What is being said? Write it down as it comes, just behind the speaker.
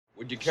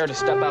Would you care to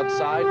step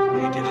outside?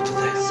 You did it to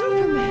them.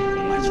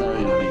 Superman!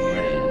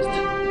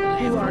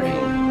 Who are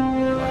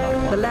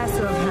you? The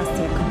lasso of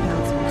Hastia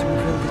compels me to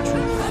reveal the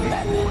truth. I'm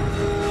Batman.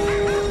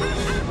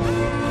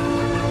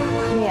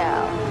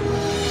 Meow.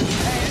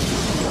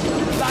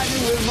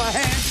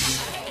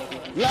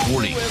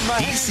 Warning,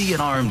 DC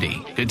and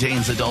RMD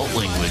contains adult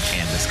language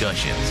and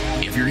discussions.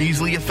 If you're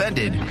easily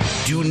offended,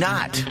 do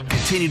not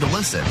continue to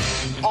listen.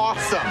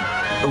 Awesome.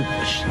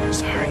 Oh,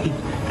 sorry.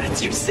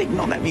 That's your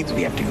signal. That means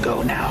we have to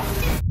go now.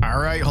 All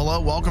right.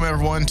 Hello. Welcome,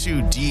 everyone,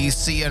 to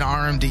DC and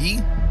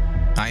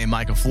RMD. I am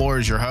Micah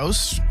Flores, your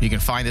host. You can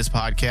find this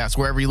podcast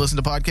wherever you listen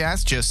to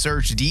podcasts. Just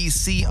search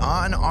DC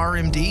on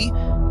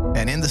RMD.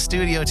 And in the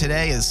studio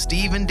today is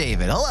Steve and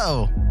David.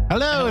 Hello.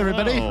 Hello,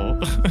 everybody.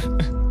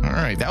 All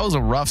right. That was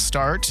a rough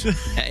start.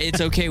 It's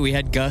okay. We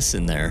had Gus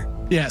in there.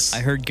 Yes. I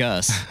heard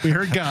Gus. We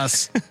heard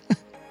Gus.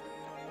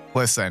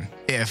 Listen,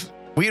 if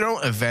we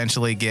don't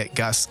eventually get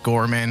Gus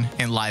Gorman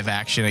in live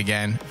action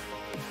again,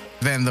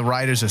 then the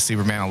writers of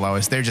Superman and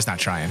Lois, they're just not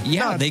trying.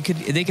 Yeah, they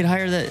could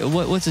hire that.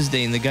 What's his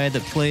name? The guy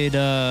that played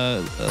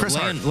Chris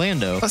Hart.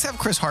 Lando. Let's have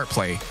Chris Hart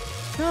play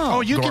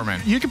Oh, you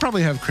Gorman. You could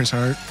probably have Chris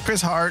Hart.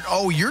 Chris Hart.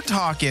 Oh, you're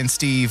talking,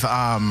 Steve.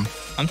 I'm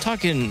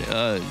talking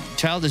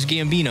Childish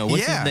Gambino.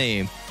 What's his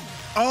name?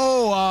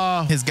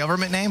 Oh, his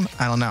government name?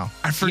 I don't know.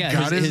 I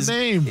forgot his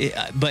name.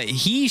 But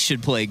he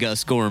should play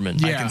Gus Gorman.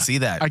 Yeah, I can see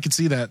that. I can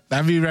see that.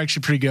 That'd be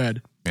actually pretty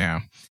good. Yeah.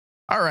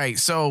 All right.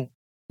 So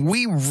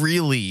we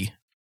really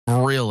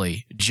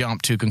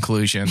jumped to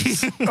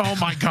conclusions Oh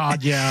my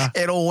God, yeah.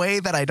 in a way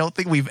that I don't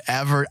think we've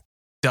ever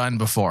done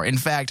before. In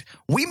fact,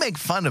 we make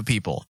fun of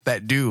people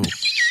that do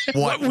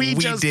what we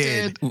just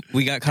did.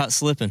 We got caught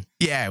slipping.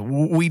 Yeah,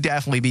 we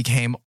definitely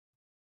became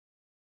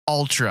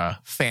ultra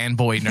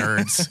fanboy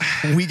nerds.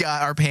 We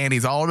got our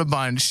panties all in a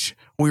bunch.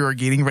 We were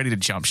getting ready to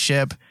jump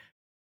ship.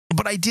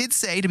 But I did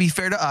say, to be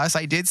fair to us,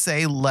 I did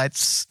say,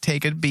 let's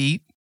take a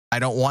beat. I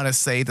don't want to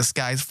say the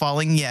sky's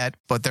falling yet,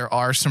 but there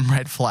are some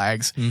red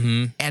flags.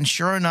 Mm-hmm. And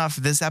sure enough,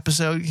 this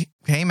episode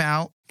came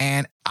out,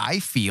 and I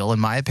feel, in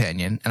my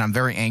opinion, and I'm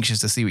very anxious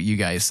to see what you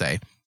guys say,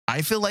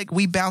 I feel like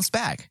we bounced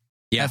back.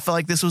 Yeah. I feel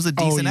like this was a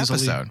decent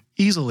episode.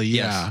 Easily,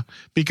 yeah. Yes.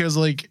 Because,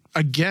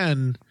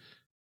 again,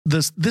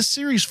 this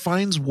series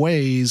finds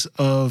ways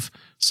of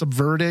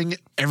subverting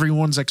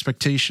everyone's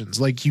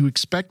expectations. You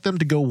expect them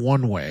to go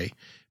one way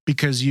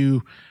because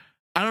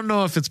I don't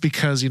know if it's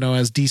because,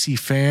 as DC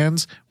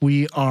fans,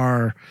 we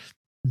are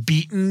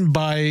beaten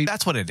by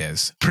That's what it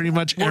is. pretty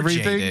much We're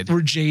everything. jaded.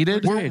 We're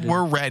jaded.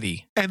 We're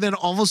ready. And then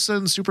all of a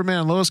sudden, Superman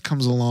and Lois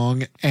comes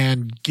along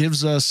and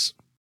gives us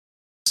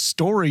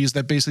stories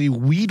that basically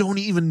we don't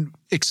even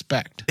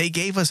expect. They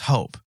gave us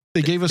hope.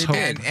 They gave us hope.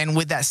 And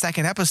with that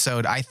second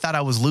episode, I thought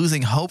I was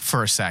losing hope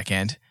for a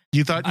second.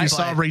 You thought you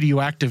saw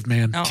Radioactive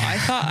Man. No,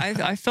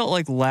 I felt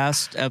like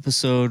last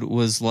episode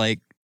was like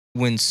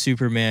when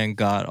Superman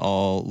got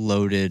all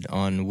loaded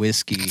on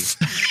whiskey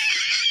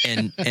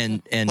and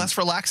Let's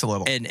relax a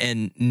little.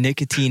 and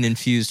nicotine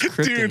infused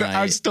kryptonite. Dude,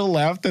 I still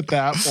laughed at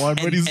that one.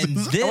 But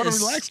I want to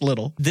relax a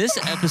little. This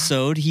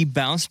episode, he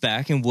bounced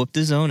back and whooped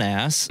his own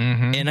ass,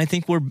 Mhm. and I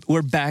think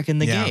we're back in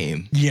the Yeah.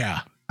 game. Yeah.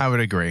 I would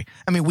agree.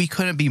 I mean, we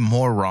couldn't be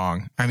more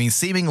wrong. I mean,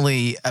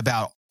 seemingly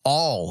about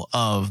all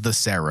of the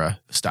Sarah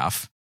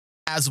stuff,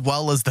 as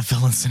well as the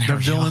villain scenario.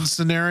 The villain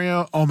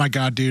scenario. Oh my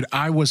God, dude.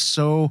 I was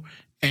so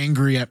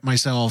angry at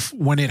myself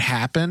when it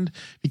happened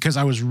because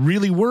I was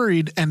really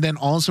worried. And then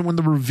also when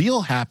the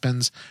reveal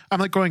happens, I'm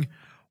like going,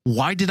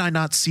 why did I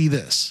not see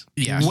this?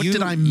 Yeah. What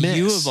did I miss?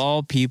 You of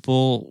all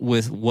people,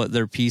 with what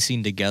they're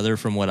piecing together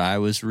from what I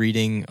was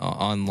reading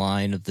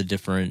online of the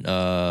different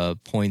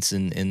points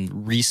in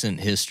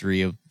recent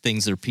history of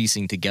things they're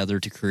piecing together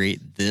to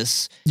create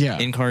this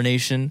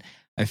incarnation,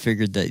 I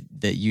figured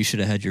that you should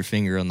have had your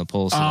finger on the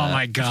pulse. Oh of that.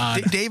 my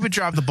God. David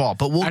dropped the ball,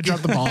 but I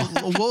dropped the ball.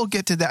 We'll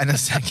get to that in a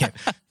second.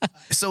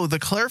 So the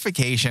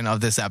clarification of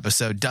this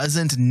episode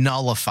doesn't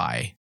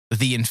nullify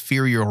the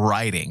inferior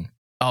writing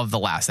of the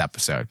last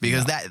episode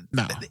because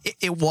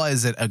it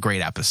was a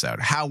great episode.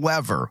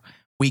 However,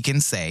 we can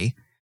say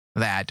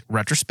that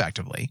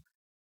retrospectively,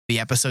 the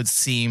episodes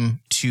seem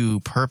to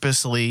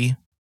purposely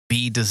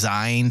be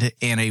designed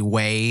in a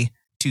way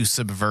to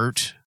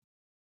subvert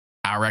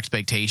our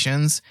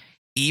expectations.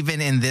 Even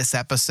in this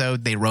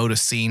episode, they wrote a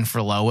scene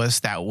for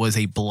Lois that was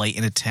a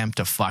blatant attempt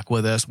to fuck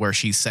with us where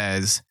she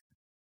says,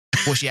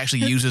 well, she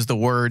actually uses the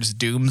words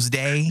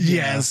doomsday.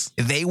 Yes.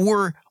 They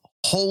were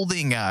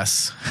holding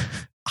us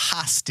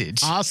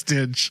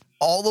hostage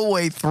all the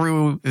way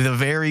through the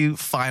very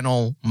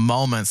final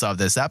moments of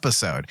this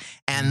episode.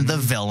 And the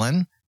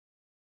villain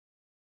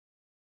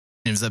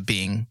ends up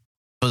being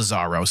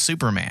Bizarro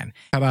Superman.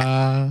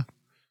 Ta-da.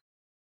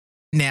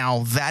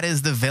 Now, that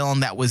is the villain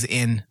that was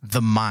in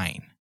the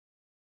mine.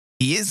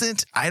 He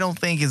isn't, I don't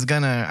think is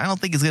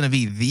gonna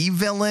be the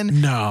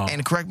villain. No.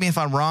 And correct me if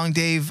I'm wrong,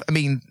 Dave. I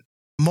mean,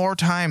 more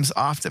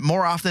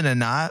often than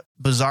not,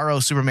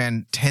 Bizarro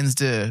Superman tends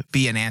to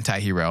be an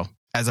anti-hero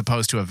as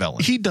opposed to a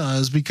villain. He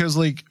does because,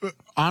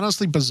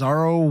 honestly,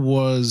 Bizarro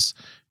was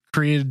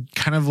created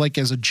kind of like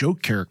as a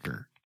joke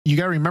character. you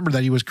got to remember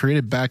that he was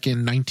created back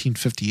in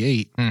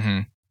 1958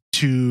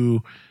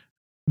 to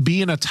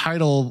be in a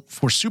title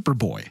for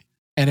Superboy.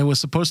 And it was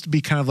supposed to be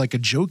kind of like a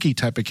jokey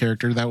type of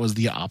character that was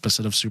the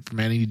opposite of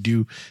Superman. He'd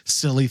do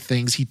silly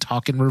things. He'd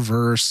talk in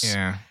reverse.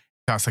 Yeah.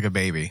 Talks like a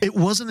baby. It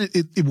wasn't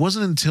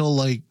until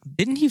like...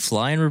 Didn't he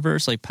fly in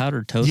reverse like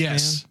Powdered Toast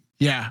Yes.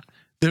 Man? Yeah.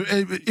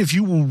 If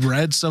you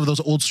read some of those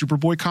old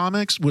Superboy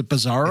comics with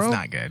Bizarro... It's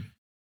not good.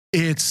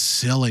 It's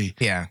silly.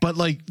 Yeah. But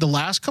like the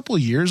last couple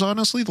of years,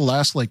 honestly, the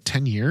last like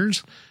 10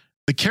 years,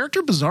 the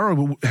character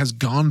Bizarro has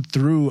gone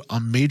through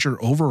a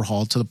major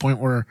overhaul to the point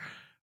where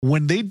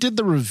when they did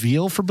the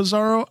reveal for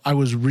Bizarro, I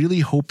was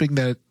really hoping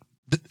that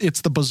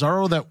it's the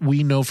Bizarro that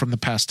we know from the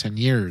past 10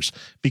 years,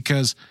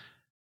 because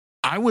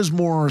I was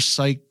more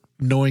psyched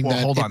knowing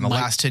that. Hold on. The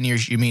last 10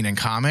 years, you mean in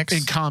comics?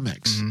 In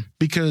comics.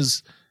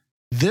 Because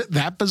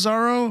that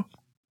Bizarro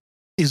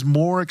is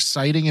more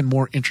exciting and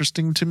more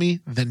interesting to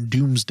me than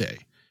Doomsday.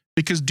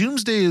 Because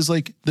Doomsday is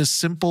like the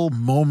simple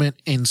moment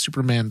in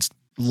Superman's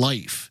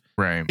life.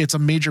 Right. It's a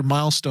major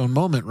milestone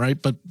moment,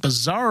 right? But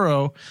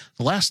Bizarro,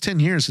 the last 10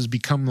 years has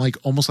become like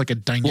almost like a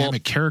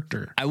dynamic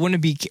character. I want to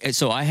be,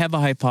 so I have a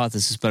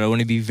hypothesis, but I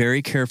want to be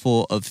very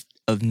careful of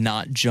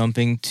not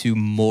jumping to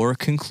more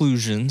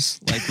conclusions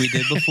like we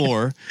did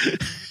before.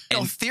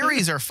 No,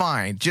 theories are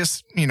fine.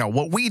 Just,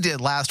 what we did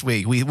last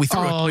week, we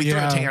threw a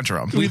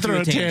tantrum. We threw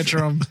a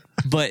tantrum.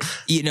 But,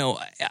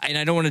 and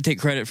I don't want to take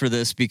credit for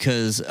this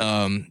because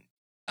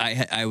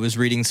I was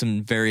reading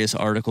some various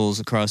articles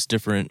across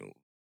different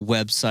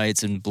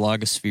websites and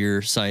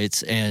blogosphere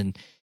sites, and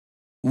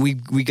we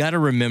got to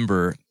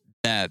remember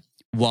that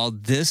while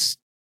this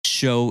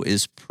show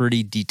is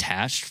pretty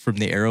detached from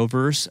the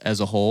Arrowverse as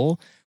a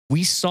whole,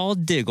 we saw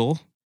Diggle,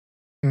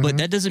 but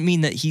that doesn't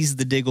mean that he's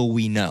the Diggle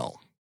we know.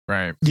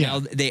 Right. Yeah. Now,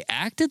 they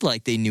acted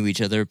like they knew each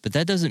other, but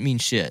that doesn't mean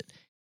shit.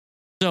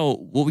 So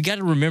what we got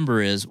to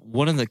remember is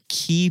one of the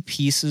key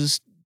pieces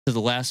to the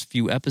last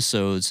few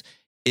episodes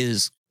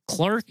is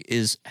Clark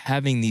is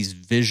having these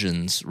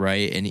visions,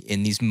 right? And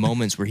in these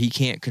moments where he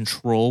can't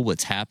control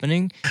what's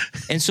happening.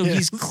 And so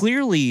he's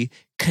clearly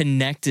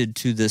connected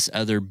to this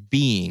other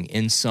being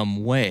in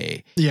some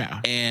way. Yeah.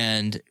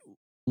 And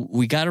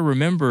we got to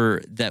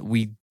remember that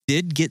we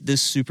did get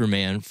this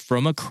Superman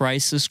from a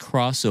Crisis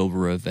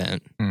crossover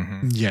event.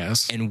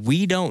 Yes. And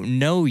we don't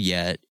know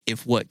yet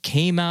if what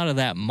came out of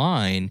that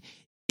mind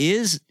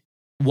is,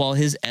 while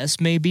his S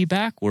may be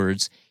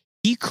backwards,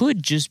 he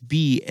could just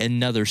be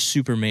another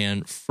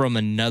Superman from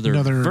another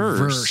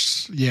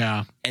verse.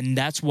 Yeah. And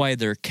that's why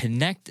they're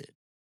connected.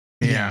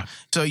 Yeah.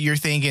 So you're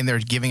thinking they're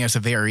giving us a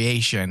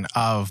variation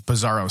of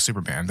Bizarro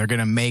Superman. They're going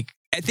to make...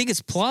 I think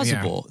it's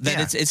plausible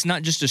that it's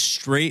not just a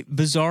straight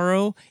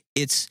Bizarro.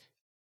 It's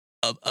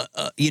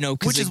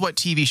which is what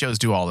TV shows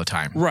do all the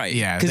time, right?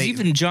 Yeah, because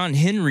even John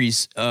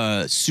Henry's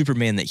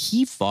Superman that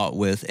he fought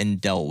with and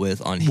dealt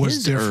with on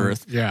his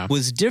Earth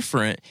was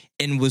different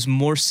and was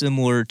more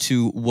similar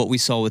to what we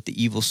saw with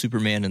the evil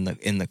Superman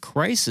in the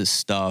Crisis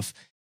stuff.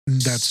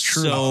 That's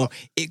true. So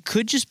it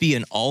could just be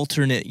an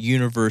alternate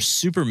universe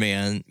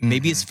Superman.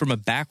 Maybe it's from a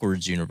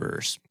backwards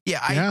universe.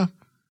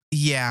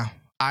 Yeah.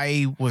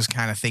 I was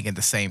kind of thinking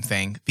the same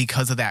thing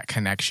because of that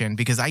connection,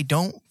 because I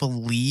don't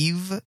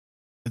believe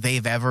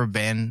they've ever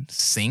been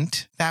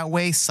synced that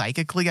way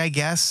psychically, I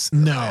guess.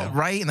 No.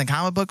 Right? In the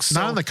comic books?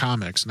 Not in the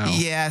comics, no.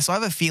 Yeah, so I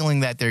have a feeling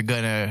that they're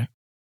going to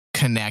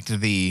connect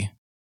the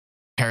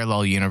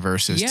parallel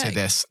universes to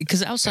this.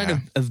 Because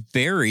outside of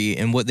Barry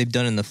and what they've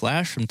done in The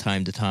Flash from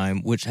time to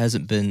time, which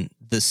hasn't been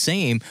the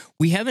same,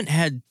 we haven't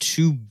had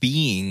two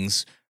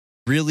beings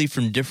really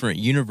from different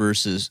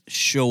universes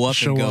show up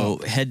and go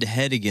head to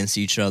head against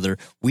each other.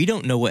 We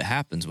don't know what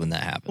happens when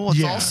that happens. Well,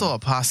 it's also a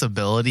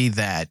possibility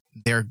that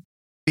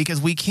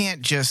because we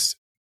can't just,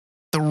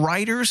 the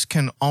writers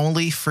can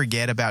only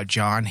forget about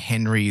John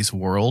Henry's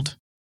world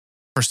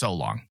for so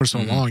long. For so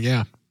long,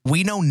 yeah.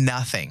 We know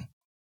nothing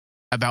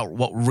about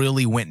what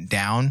really went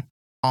down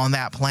on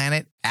that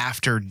planet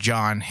after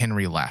John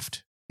Henry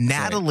left.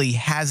 Natalie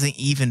hasn't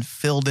even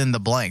filled in the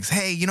blanks.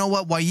 Hey, you know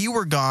what? While you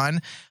were gone,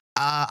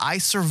 I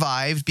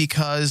survived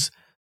because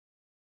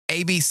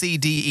A, B, C,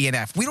 D, E, and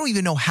F. We don't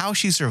even know how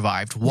she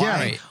survived.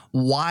 Why?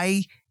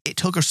 Why it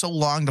took her so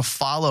long to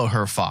follow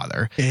her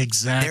father.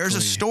 Exactly. There's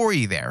a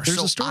story there.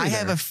 I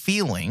have a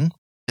feeling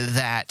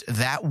that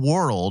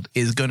world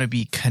is going to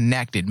be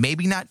connected.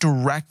 Maybe not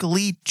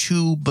directly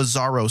to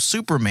Bizarro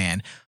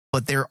Superman,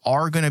 but there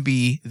are going to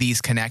be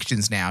these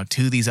connections now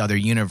to these other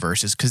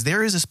universes, because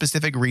there is a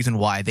specific reason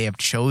why they have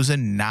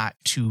chosen not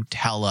to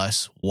tell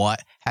us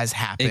what has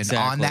happened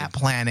on that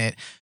planet.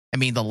 I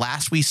mean, the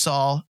last we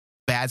saw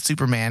Bad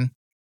Superman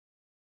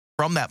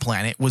from that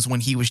planet was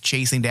when he was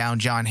chasing down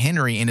John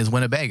Henry in his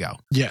Winnebago.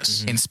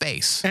 Yes. In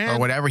space or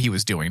whatever he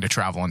was doing to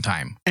travel in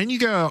time. And you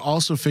got to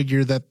also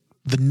figure that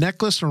the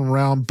necklace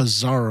around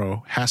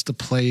Bizarro has to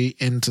play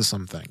into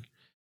something,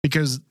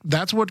 because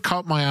that's what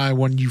caught my eye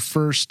when you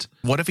first.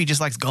 What if he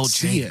just likes gold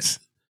chains?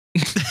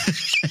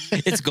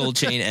 It's Gold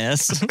Chain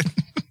S.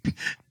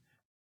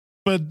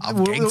 But I'm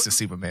gangsta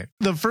Superman.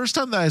 the first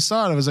time that I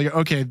saw it, I was like,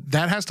 okay,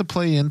 that has to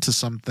play into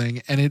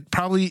something, and it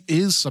probably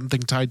is something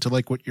tied to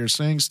like what you're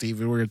saying,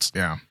 Steve, where it's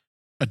a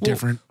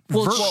different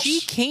verse. She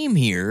came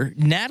here.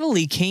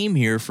 Natalie came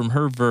here from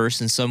her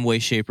verse in some way,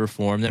 shape, or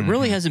form that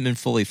really hasn't been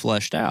fully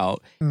fleshed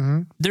out.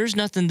 Mm-hmm. There's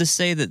nothing to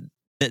say that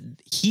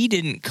he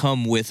didn't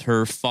come with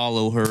her,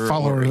 follow her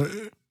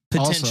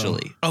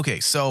potentially. Also. Okay,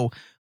 so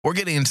we're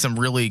getting into some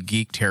really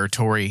geek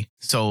territory.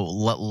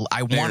 So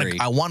I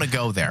want to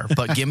go there,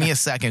 but give me a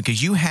second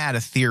because you had a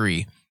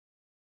theory.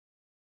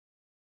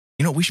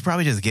 You know, we should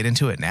probably just get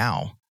into it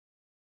now.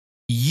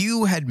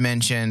 You had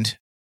mentioned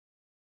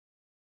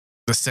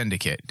the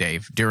Syndicate,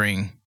 Dave,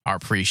 during our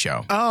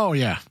pre-show. Oh,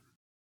 yeah.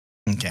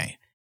 Okay.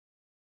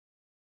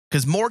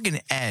 Because Morgan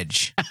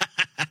Edge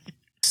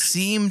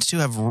seemed to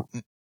have...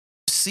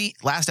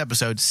 last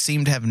episode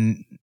seemed to have...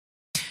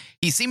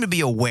 He seemed to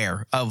be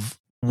aware of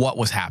what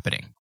was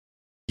happening.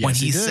 Yes, when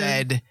he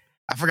said...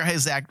 I forgot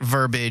his exact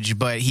verbiage,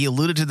 but he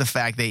alluded to the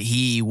fact that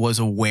he was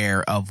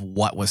aware of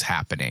what was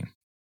happening.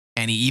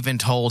 And he even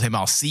told him,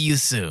 I'll see you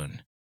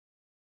soon.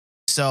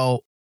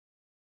 So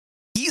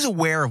he's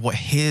aware of what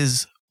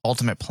his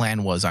ultimate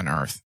plan was on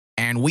Earth.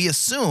 And we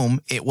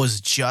assume it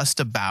was just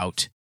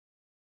about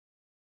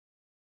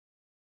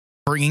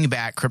bringing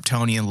back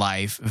Kryptonian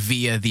life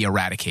via the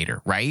Eradicator,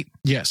 right?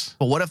 Yes.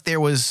 But what if there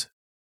was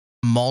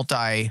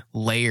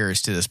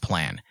multi-layers to this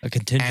plan? A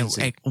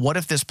contingency. And what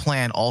if this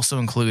plan also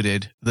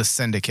included the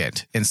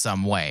Syndicate in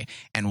some way?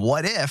 And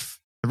what if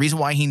the reason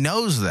why he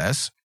knows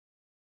this,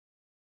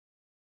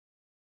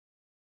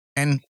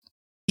 and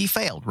he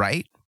failed,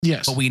 right?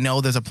 Yes. But we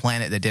know there's a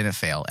planet that didn't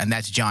fail, and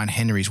that's John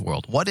Henry's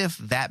world. What if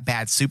that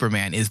bad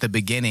Superman is the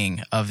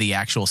beginning of the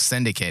actual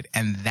Syndicate,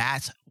 and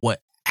that's what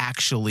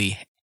actually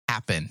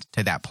happened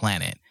to that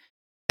planet?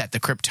 That the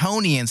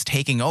Kryptonians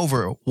taking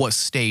over was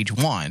stage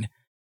one,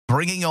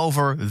 bringing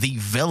over the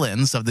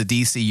villains of the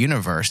DC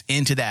universe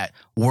into that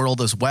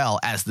world as well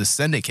as the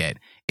Syndicate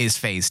is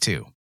phase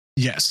two.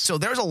 Yes. So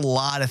there's a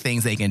lot of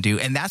things they can do.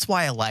 And that's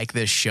why I like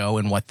this show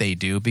and what they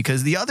do,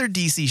 because the other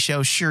DC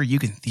shows, sure, you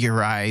can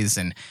theorize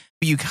and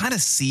you kind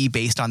of see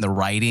based on the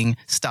writing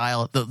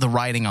style, the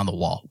writing on the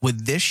wall.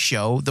 With this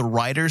show, the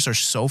writers are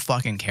so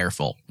fucking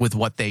careful with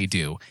what they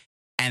do.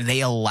 And they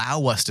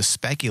allow us to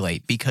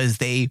speculate because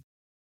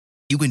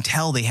you can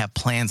tell they have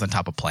plans on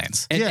top of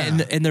plans. And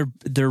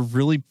they're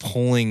really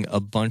pulling a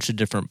bunch of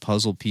different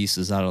puzzle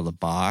pieces out of the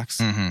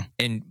box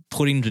and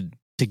putting them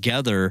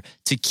together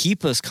to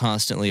keep us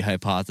constantly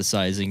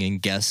hypothesizing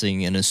and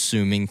guessing and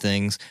assuming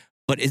things.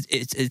 But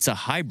it's a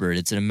hybrid.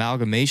 It's an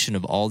amalgamation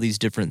of all these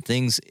different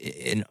things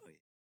and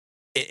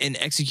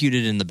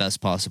executed in the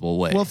best possible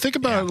way. Well, think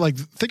about it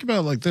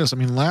like this. I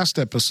mean, last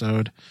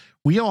episode,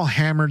 we all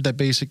hammered that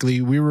basically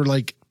we were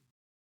like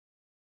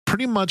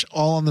pretty much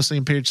all on the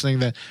same page saying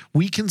that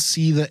we can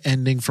see the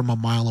ending from a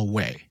mile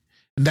away.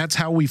 And that's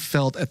how we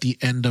felt at the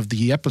end of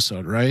the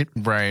episode, right?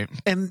 Right.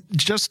 And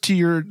just to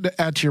your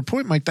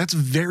point, Mike, that's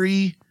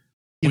very,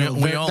 we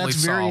only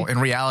saw, in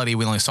reality,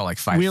 we only saw like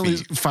 5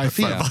 feet. 5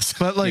 feet.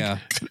 But like,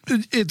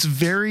 it's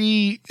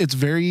very,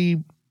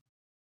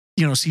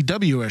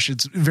 CW-ish.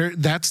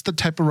 That's the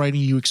type of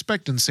writing you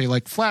expect in, say,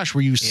 like Flash,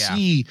 where you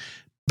see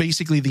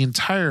basically the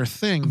entire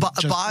thing.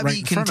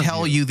 Bobby can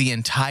tell you the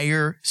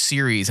entire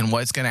series and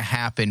what's going to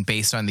happen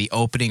based on the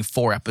opening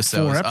 4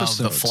 episodes of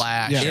The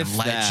Flash and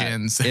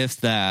Legends.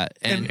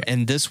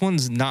 And this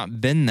one's not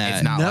been that.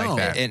 It's not like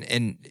that.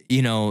 And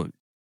you know,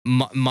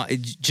 my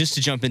just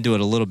to jump into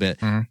it a little bit,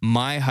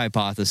 my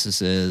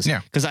hypothesis is,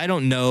 because I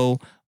don't know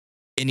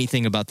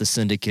anything about the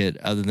Syndicate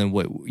other than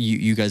what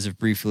you guys have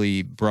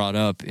briefly brought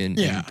up in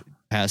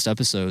past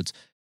episodes,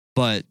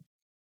 but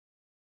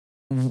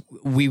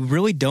we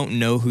really don't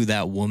know who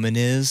that woman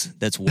is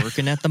that's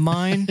working at the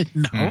mine.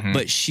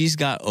 But she's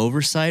got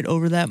oversight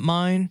over that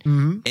mine,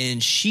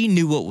 and she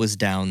knew what was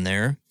down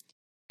there,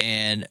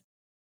 and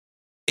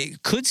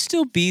it could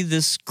still be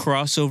this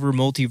crossover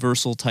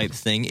multiversal type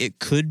thing. It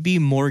could be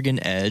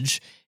Morgan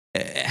Edge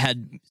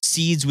had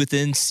seeds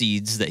within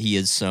seeds that he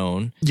had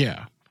sown.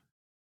 Yeah.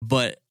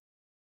 But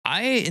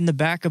I, in the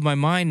back of my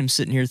mind, am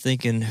sitting here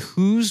thinking,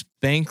 who's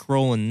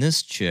bankrolling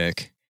this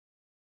chick?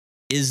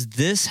 Is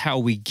this how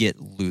we get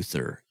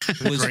Luthor?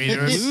 Was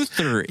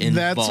Luthor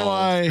involved? That's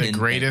why the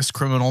greatest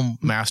criminal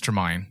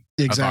mastermind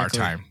of our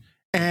time.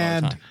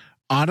 And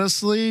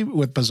honestly,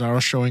 with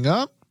Bizarro showing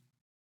up,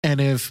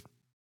 and if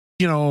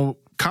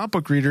comic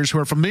book readers who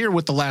are familiar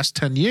with the last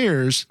 10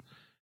 years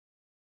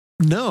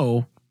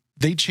know,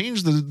 they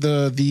changed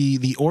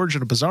the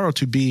origin of Bizarro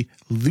to be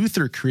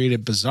Luthor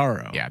created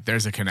Bizarro. Yeah,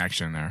 there's a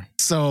connection there.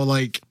 So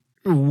like,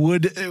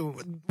 would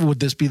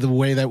this be the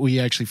way that we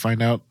actually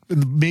find out?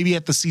 Maybe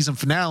at the season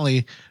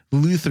finale,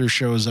 Luthor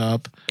shows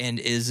up. And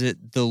is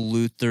it the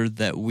Luthor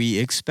that we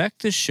expect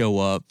to show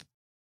up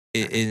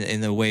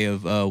in the way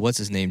of what's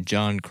his name,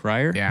 John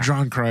Cryer? Yeah,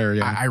 John Cryer.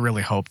 Yeah, I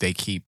really hope they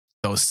keep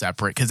those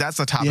separate, because that's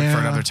a topic for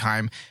another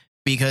time.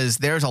 Because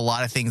there's a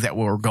lot of things that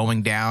were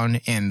going down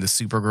in the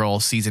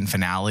Supergirl season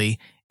finale,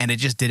 And it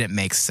just didn't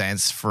make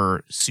sense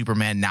for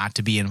Superman not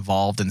to be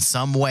involved in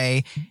some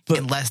way,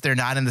 unless they're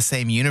not in the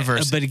same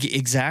universe. But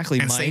exactly,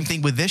 and Mike. Same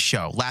thing with this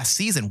show. Last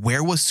season,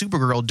 where was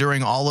Supergirl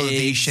during all of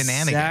these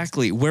shenanigans?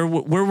 Exactly. Where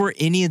were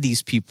any of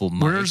these people,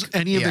 Mike? Where's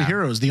any of the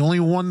heroes? The only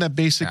one that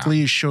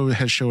basically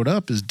has showed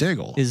up is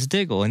Diggle.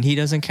 And he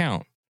doesn't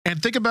count.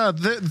 And think about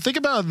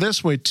it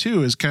this way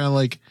too, is kind of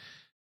like,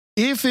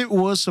 if it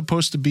was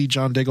supposed to be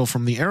John Diggle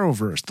from the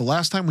Arrowverse, the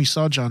last time we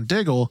saw John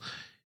Diggle,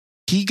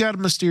 he got a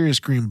mysterious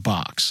green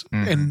box.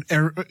 And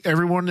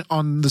everyone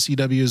on the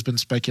CW has been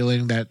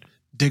speculating that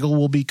Diggle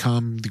will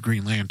become the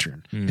Green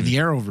Lantern in the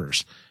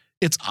Arrowverse.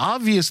 It's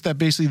obvious that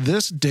basically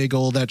this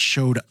Diggle that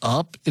showed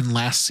up in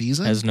last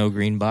season has no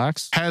green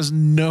box, has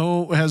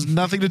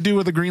nothing to do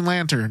with the Green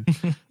Lantern.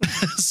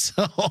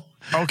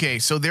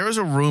 So there was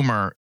a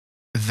rumor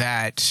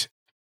that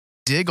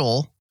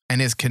Diggle and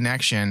his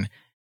connection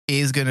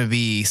is going to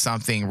be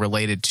something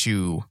related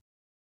to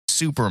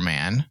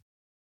Superman,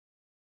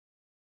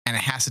 and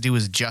it has to do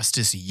with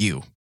Justice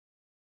U.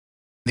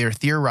 They're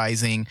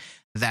theorizing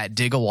that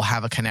Diggle will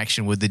have a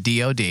connection with the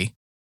DOD,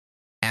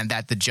 and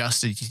that the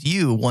Justice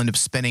U will end up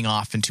spinning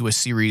off into a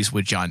series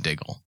with John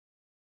Diggle.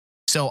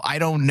 So I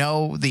don't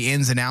know the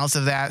ins and outs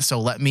of that, so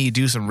let me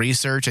do some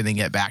research and then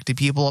get back to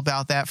people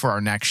about that for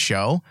our next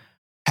show.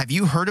 Have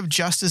you heard of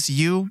Justice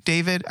U,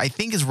 David? I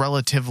think is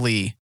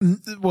relatively...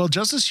 Well,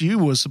 Justice U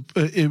was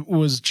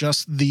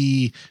just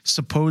the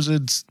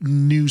supposed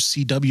new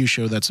CW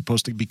show that's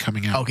supposed to be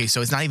coming out. Okay,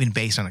 so it's not even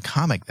based on a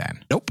comic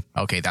then? Nope.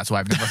 Okay, that's why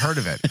I've never heard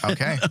of it.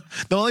 Okay.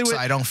 The only way, so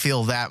I don't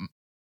feel that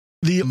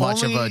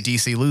much of a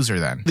DC loser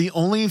then. The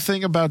only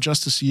thing about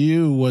Justice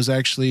U was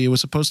actually it was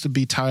supposed to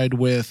be tied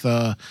with...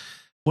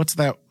 what's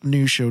that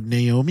new show,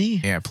 Naomi?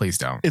 Yeah, please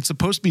don't. It's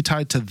supposed to be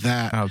tied to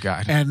that. Oh,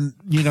 God. And,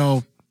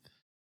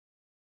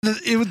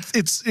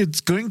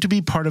 it's going to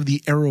be part of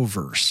the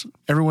Arrowverse.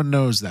 Everyone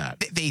knows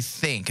that. They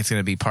think it's going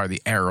to be part of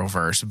the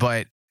Arrowverse,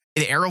 but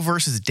the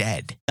Arrowverse is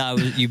dead.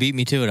 You beat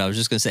me to it. I was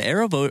just going to say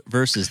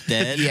Arrowverse is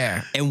dead.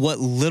 Yeah. And what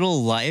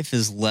little life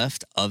is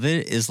left of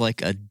it is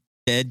like a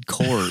dead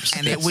corpse.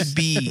 And it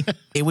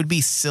would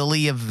be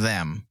silly of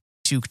them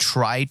to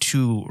try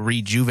to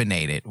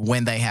rejuvenate it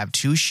when they have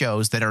two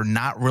shows that are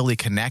not really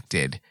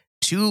connected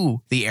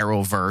to the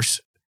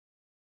Arrowverse.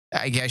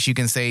 I guess you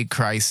can say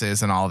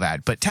Crisis and all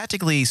that, but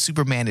technically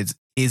Superman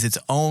is its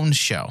own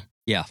show.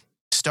 Yeah.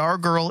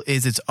 Stargirl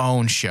is its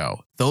own show.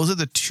 Those are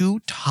the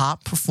two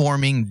top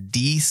performing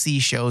DC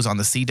shows on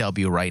the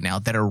CW right now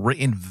that are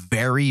written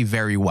very,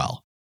 very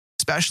well,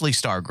 especially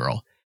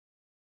Stargirl.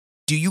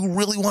 Do you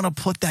really want to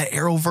put that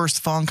Arrowverse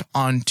funk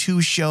on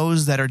two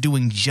shows that are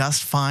doing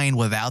just fine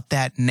without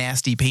that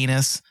nasty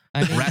penis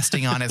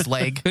resting on his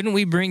leg? Couldn't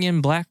we bring in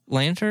Black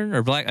Lantern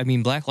or Black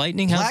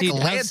Lightning? How's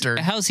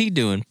he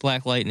doing?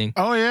 Black Lightning.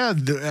 Oh yeah,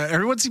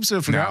 everyone seems to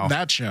have forgotten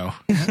that show.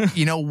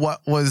 You know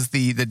what was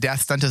the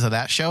death sentence of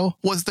that show?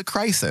 Was the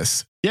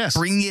Crisis. Yes.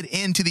 Bring it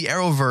into the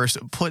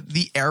Arrowverse, put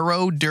the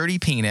Arrow dirty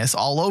penis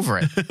all over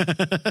it.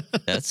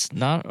 That's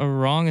not a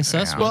wrong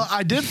assessment. Well,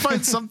 I did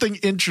find something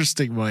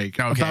interesting, Mike,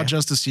 about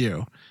Justice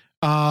U.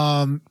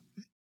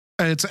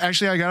 It's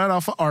actually, I got it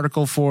off an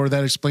article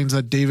that explains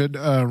that David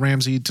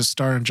Ramsey to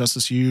star in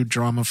Justice U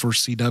drama for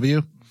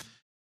CW.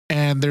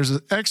 And there's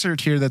an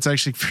excerpt here that's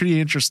actually pretty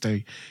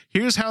interesting.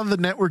 Here's how the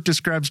network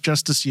describes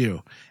Justice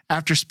U.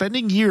 After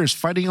spending years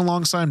fighting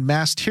alongside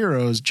masked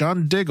heroes,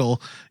 John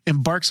Diggle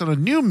embarks on a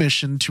new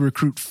mission to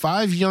recruit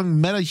 5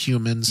 young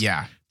metahumans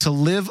to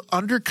live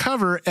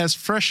undercover as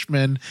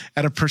freshmen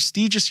at a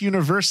prestigious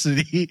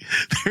university.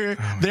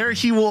 There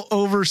he will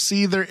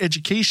oversee their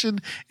education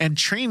and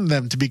train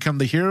them to become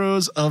the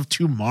heroes of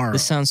tomorrow.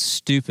 This sounds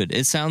stupid.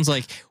 It sounds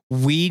like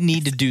we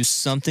need to do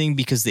something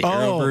because the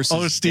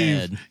Arrowverse is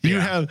Steve, dead. You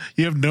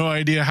have no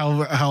idea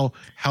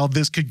how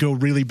this could go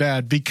really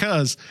bad,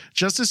 because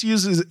Justice U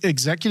is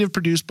executive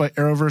produced by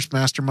Arrowverse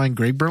mastermind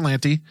Greg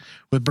Berlanti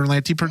with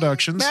Berlanti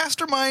Productions.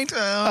 Mastermind.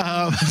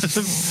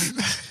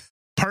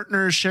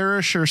 Partner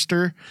Shara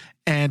Schuster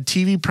and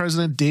TV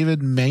president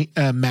David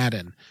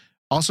Madden,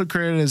 also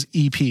credited as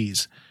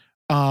EPs.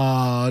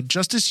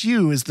 Justice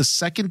U is the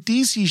second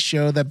DC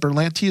show that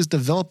Berlanti is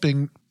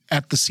developing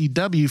at the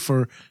CW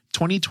for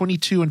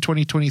 2022 and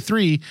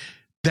 2023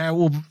 that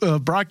will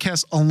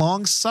broadcast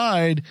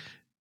alongside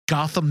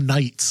Gotham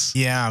Knights.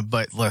 Yeah,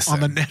 but listen, on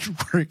the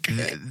network,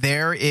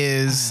 there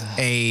is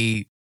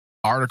a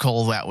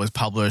article that was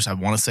published, I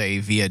want to say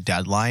via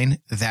Deadline,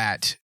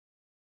 that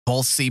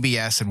both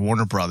CBS and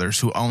Warner Brothers,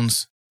 who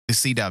owns the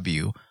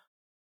CW,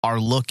 are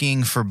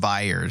looking for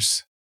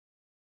buyers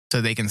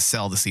so they can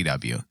sell the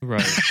CW.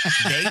 Right.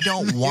 They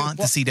don't want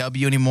the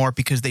CW anymore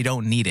because they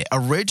don't need it.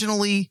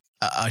 Originally,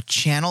 a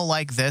channel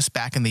like this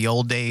back in the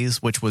old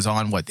days, which was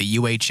on the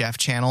UHF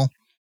channel,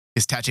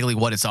 is technically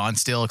what it's on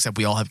still, except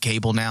we all have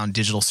cable now and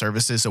digital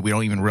services, so we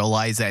don't even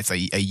realize that it's a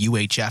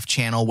UHF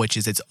channel, which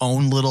is its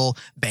own little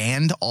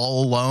band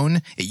all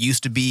alone. It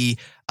used to be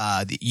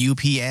the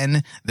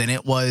UPN, then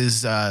it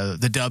was the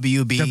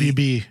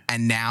WB,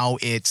 and now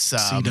it's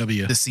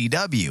CW. The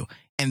CW.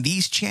 And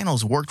these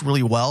channels worked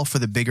really well for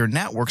the bigger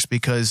networks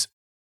because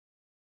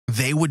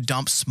they would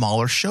dump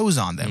smaller shows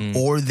on them,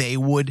 or they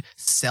would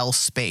sell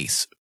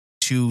space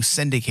to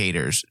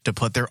syndicators to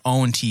put their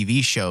own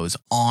TV shows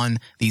on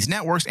these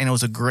networks. And it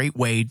was a great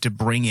way to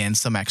bring in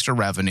some extra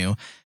revenue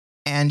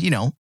and,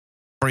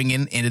 bring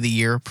in end of the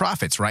year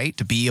profits, right?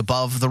 To be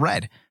above the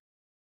red.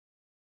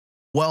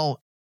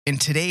 Well, in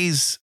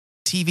today's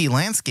TV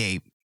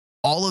landscape,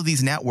 all of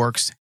these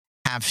networks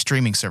have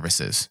streaming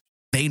services.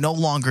 They no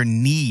longer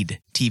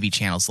need TV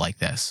channels like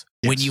this.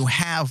 Yes. When you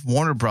have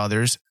Warner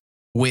Brothers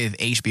with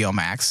HBO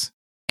Max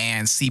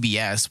and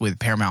CBS with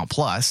Paramount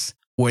Plus,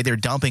 where they're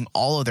dumping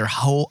all of their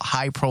whole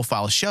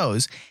high-profile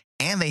shows,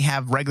 and they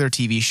have regular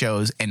TV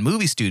shows and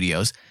movie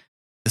studios,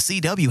 the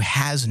CW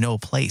has no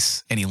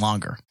place any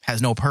longer,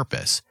 has no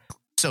purpose.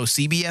 So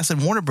CBS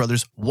and Warner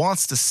Brothers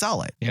wants to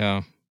sell it.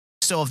 Yeah.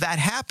 So if that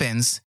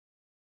happens,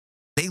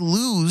 they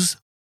lose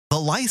the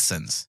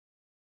license.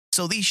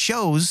 So these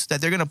shows that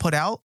they're going to put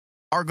out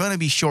are going to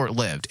be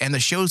short-lived. And the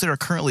shows that are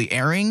currently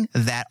airing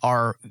that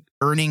are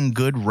earning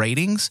good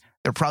ratings,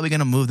 they're probably going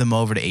to move them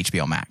over to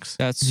HBO Max.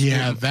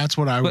 That's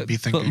what I would be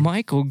thinking. But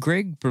Michael,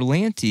 Greg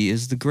Berlanti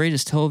is the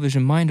greatest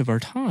television mind of our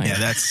time. Yeah,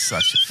 that's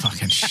such a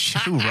fucking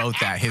who wrote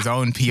that? His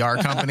own PR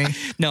company?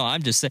 No,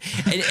 I'm just saying.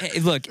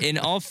 And look, in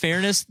all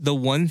fairness, the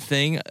one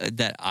thing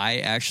that I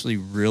actually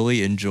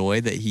really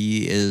enjoy that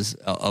he is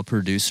a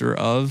producer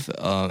of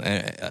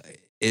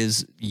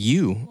is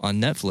You on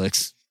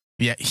Netflix.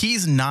 Yeah,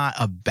 he's not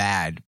a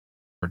bad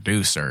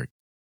producer.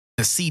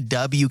 The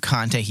CW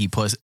content he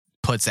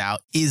puts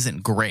out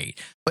isn't great,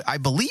 but I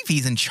believe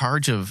he's in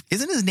charge of,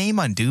 isn't his name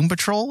on Doom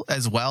Patrol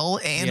as well?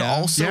 And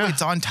also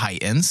it's on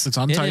Titans. It's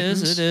on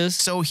Titans. It is.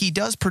 So he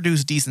does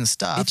produce decent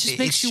stuff. It just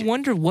makes you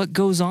wonder what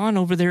goes on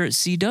over there at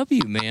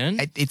CW, man.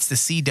 It's the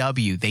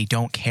CW. They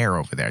don't care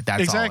over there.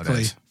 That's exactly. all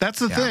it is. That's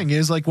the thing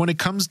is, like, when it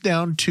comes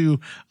down to,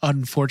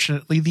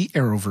 unfortunately, the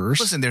Arrowverse.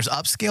 Listen, there's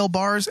upscale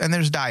bars and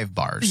there's dive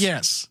bars.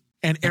 Yes.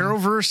 And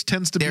Arrowverse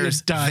tends to be a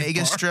dive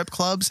Vegas bar. strip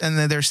clubs, and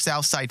then there's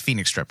Southside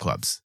Phoenix strip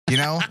clubs.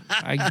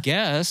 I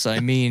guess. I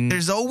mean,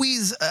 there's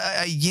always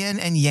a yin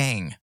and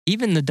yang.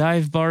 Even the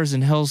dive bars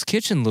in Hell's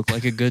Kitchen look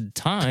like a good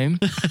time.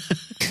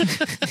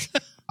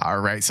 All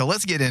right, so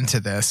let's get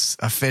into this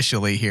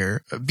officially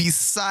here.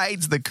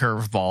 Besides the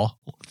curveball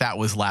that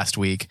was last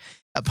week,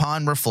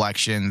 upon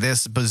reflection,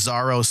 this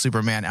bizarro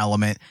Superman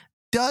element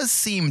does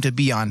seem to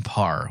be on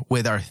par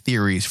with our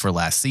theories for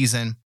last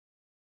season.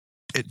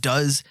 It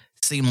does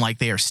seem like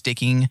they are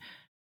sticking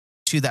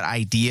to that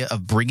idea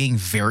of bringing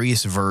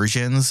various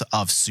versions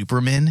of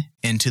Superman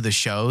into the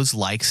shows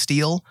like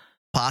Steel,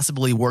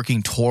 possibly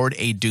working toward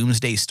a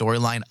Doomsday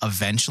storyline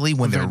eventually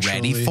when they're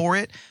ready for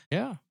it.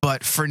 Yeah.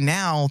 But for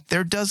now,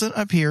 there doesn't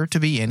appear to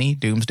be any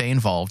Doomsday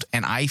involved.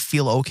 And I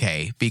feel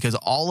okay because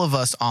all of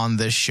us on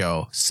this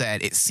show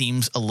said it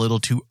seems a little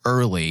too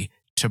early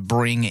to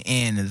bring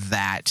in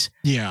that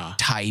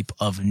type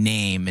of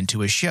name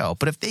into a show.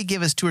 But if they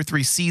give us 2 or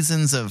 3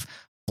 seasons of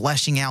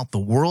fleshing out the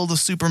world of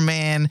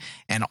Superman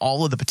and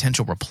all of the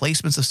potential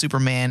replacements of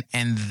Superman,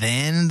 and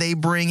then they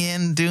bring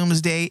in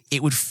Doomsday,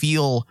 it would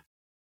feel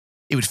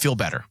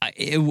better. I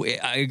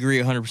agree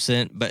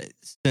 100%, but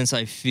since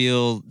I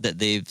feel that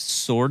they've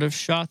sort of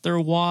shot their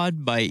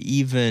wad by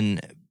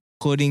even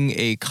putting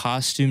a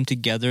costume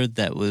together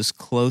that was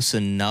close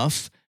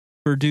enough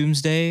for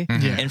Doomsday,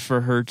 and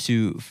for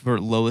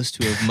Lois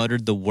to have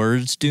muttered the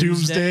words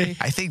Doomsday.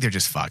 I think they're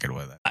just fucking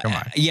with it. Come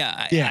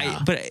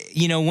on. But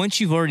once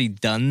you've already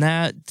done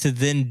that, to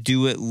then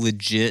do it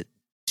legit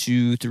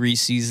 2-3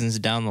 seasons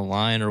down the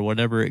line or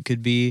whatever it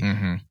could be,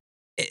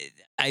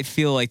 I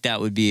feel like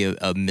that would be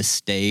a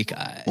mistake.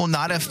 Well,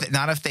 not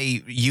if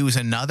they use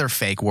another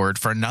fake word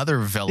for another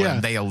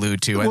villain they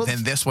allude to, and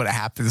then this what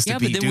happens to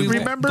be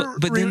Doomsday.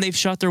 But then they've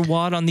shot their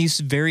wad on these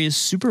various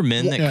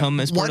Supermen that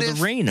come as part of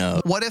the reign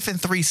of. What if in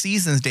 3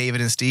 seasons,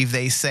 David and Steve,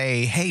 they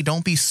say, "Hey,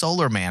 don't be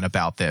Solar Man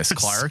about this,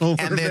 Clark,"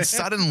 and then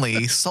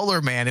suddenly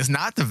Solar Man is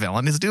not the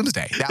villain; it's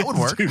Doomsday. That would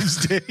work.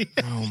 Doomsday.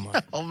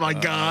 Oh my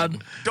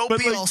God! Don't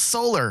be all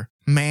Solar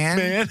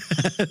Man.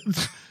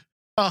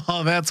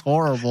 Oh, that's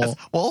horrible.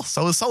 Well,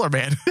 so is Solar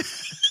Man.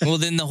 Well,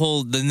 then the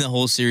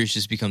whole series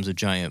just becomes a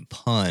giant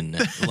pun.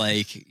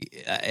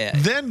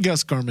 Then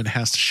Gus Garman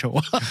has to show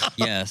up.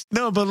 Yes.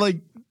 No, but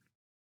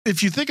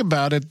if you think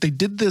about it, they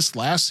did this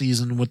last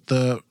season with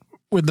the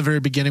very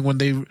beginning when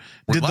they did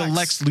the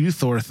Lex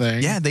Luthor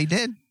thing. Yeah, they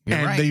did.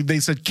 You're right.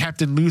 They said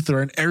Captain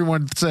Luthor, and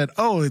everyone said,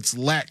 "Oh, it's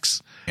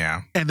Lex."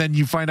 Yeah. And then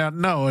you find out,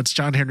 no, it's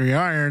John Henry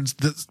Irons.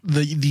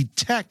 The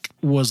tech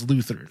was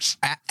Luthor's.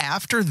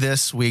 After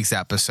this week's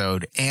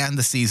episode and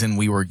the season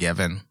we were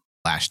given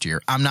last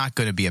year, I'm not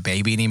going to be a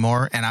baby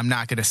anymore, and I'm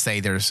not going to say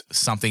there's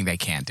something they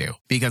can't do,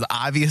 because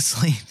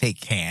obviously they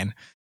can.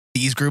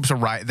 These groups are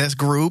right. This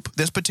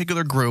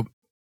particular group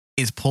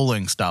is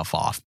pulling stuff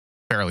off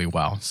fairly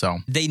well. So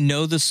they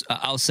know this.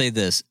 I'll say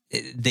this.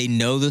 They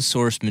know the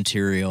source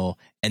material,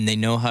 and they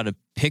know how to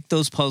pick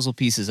those puzzle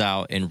pieces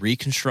out and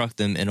reconstruct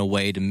them in a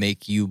way to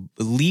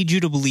lead you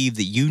to believe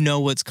that you know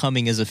what's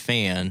coming as a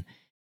fan,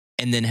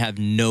 and then have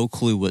no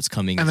clue what's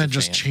coming. And then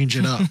just change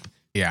it up.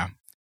 Yeah.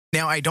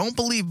 Now, I don't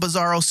believe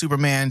Bizarro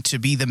Superman to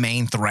be the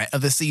main threat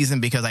of the season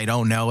because I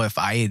don't know if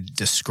I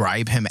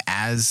describe him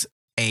as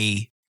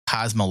a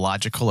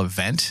cosmological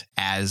event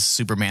as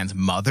Superman's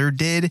mother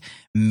did.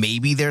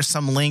 Maybe there's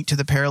some link to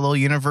the parallel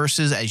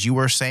universes, as you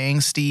were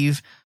saying,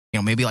 Steve.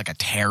 Maybe like a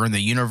tear in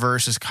the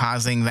universe is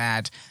causing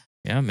that.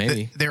 Yeah,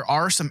 maybe. There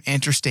are some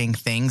interesting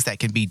things that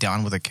can be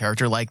done with a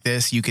character like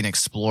this. You can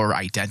explore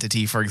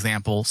identity, for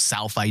example,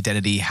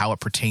 self-identity, how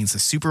it pertains to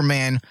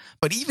Superman,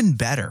 but even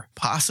better,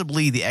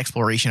 possibly the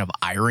exploration of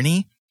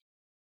irony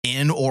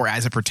in or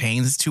as it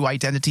pertains to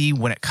identity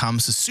when it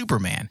comes to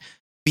Superman,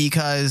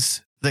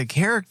 because the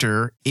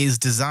character is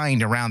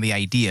designed around the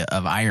idea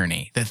of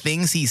irony. The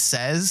things he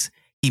says,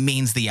 he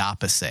means the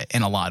opposite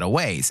in a lot of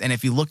ways. And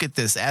if you look at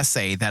this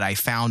essay that I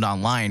found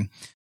online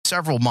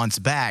several months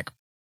back,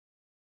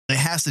 it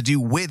has to do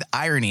with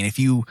irony. And if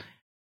you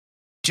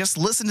just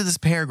listen to this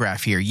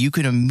paragraph here, you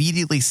can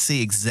immediately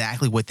see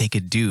exactly what they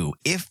could do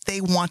if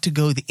they want to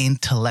go the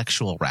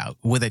intellectual route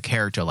with a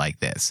character like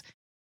this.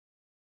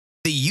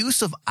 The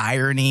use of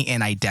irony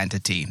and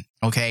identity.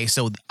 Okay,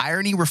 so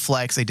irony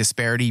reflects a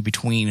disparity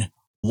between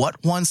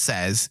what one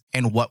says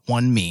and what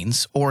one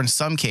means, or in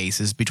some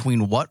cases,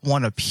 between what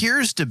one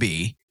appears to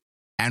be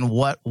and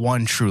what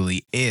one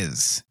truly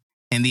is.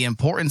 And the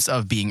importance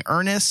of being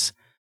earnest,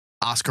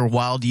 Oscar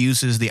Wilde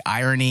uses the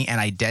irony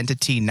and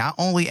identity not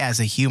only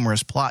as a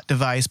humorous plot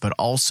device, but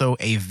also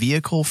a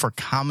vehicle for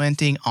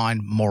commenting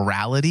on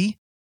morality,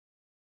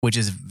 which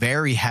is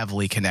very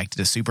heavily connected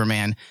to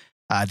Superman.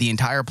 The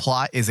entire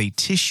plot is a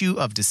tissue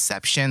of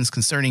deceptions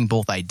concerning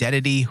both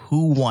identity,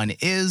 who one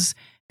is,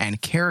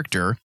 and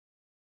character,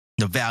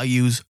 the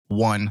values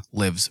one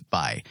lives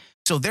by.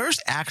 So there's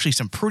actually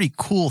some pretty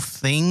cool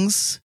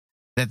things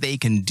that they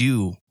can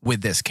do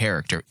with this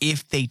character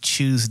if they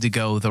choose to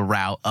go the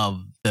route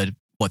of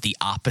the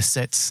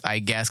opposites, I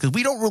guess, because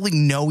we don't really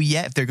know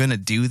yet if they're going to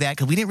do that,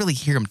 because we didn't really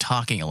hear him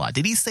talking a lot.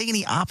 Did he say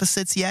any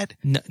opposites yet?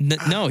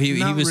 No, he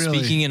was really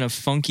speaking in a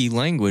funky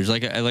language,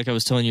 like I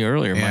was telling you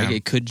earlier, Mike.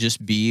 It could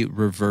just be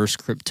reverse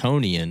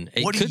Kryptonian.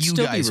 What do you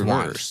guys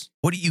want?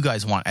 What do you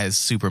guys want as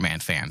Superman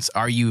fans?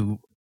 Are you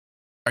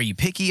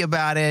picky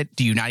about it?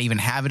 Do you not even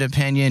have an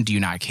opinion? Do you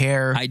not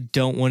care? I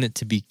don't want it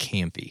to be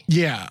campy.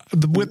 Yeah,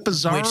 with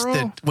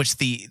Bizarro, which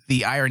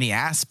the irony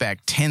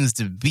aspect tends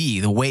to be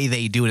the way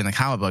they do it in the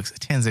comic books. It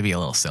tends to be a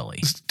little silly.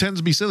 It tends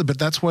to be silly, but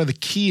that's why the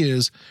key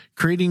is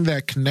creating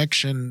that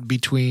connection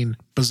between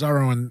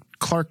Bizarro and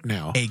Clark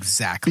now.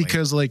 Exactly,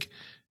 because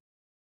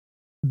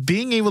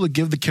being able to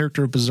give the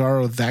character of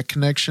Bizarro that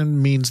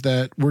connection means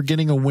that we're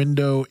getting a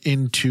window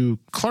into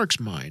Clark's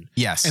mind.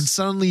 Yes. And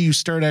suddenly you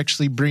start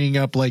actually bringing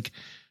up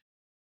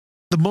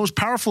the most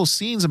powerful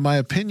scenes, in my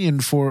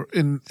opinion,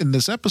 in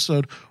this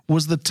episode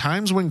was the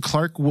times when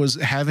Clark was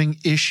having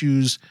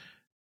issues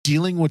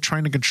dealing with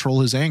trying to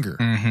control his anger.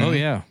 Mm-hmm. Oh,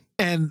 yeah.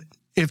 And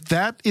if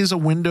that is a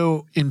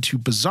window into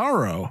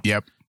Bizarro,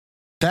 yep,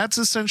 that's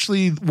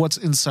essentially what's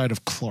inside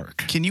of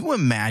Clark. Can you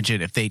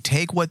imagine if they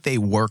take what they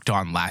worked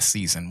on last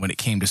season when it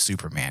came to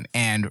Superman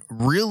and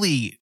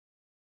really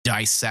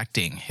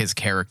dissecting his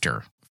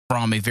character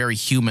from a very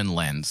human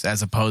lens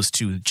as opposed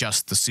to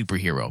just the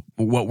superhero?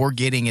 What we're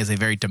getting is a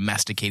very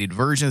domesticated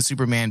version of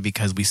Superman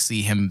because we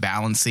see him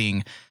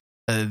balancing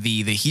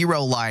the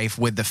hero life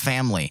with the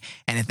family.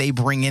 And if they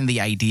bring in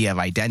the idea of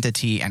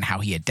identity and how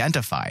he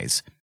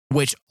identifies,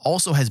 which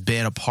also has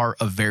been a part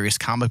of various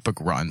comic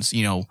book runs,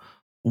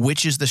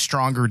 which is the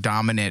stronger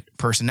dominant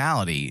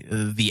personality,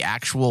 the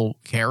actual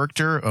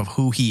character of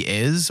who he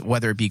is,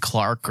 whether it be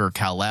Clark or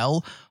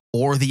Kal-El,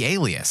 or the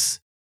alias.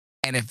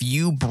 And if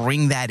you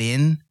bring that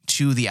in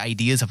to the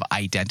ideas of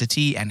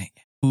identity and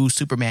who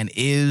Superman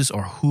is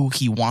or who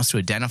he wants to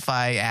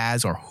identify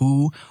as or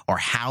who or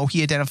how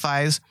he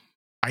identifies,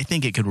 I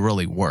think it could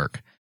really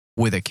work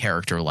with a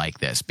character like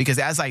this. Because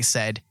as I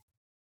said,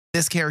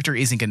 this character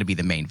isn't going to be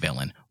the main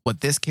villain.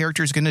 What this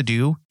character is going to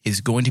do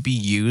is going to be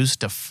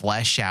used to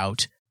flesh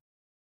out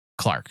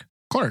Clark.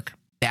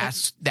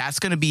 That's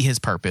going to be his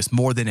purpose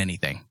more than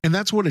anything. And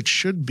that's what it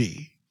should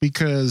be,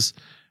 because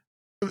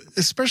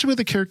especially with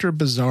the character of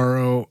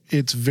Bizarro,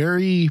 it's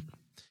very...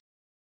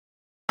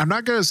 I'm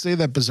not going to say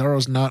that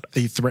Bizarro's not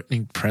a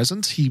threatening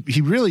presence.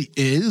 He really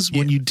is.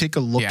 When you take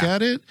a look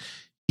at it,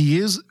 he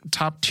is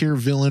top tier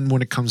villain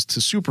when it comes to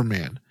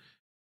Superman.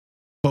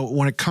 But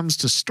when it comes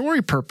to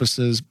story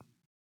purposes,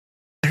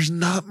 there's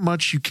not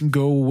much you can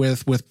go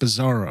with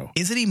Bizarro.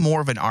 Isn't he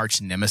more of an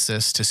arch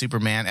nemesis to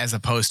Superman as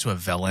opposed to a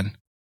villain?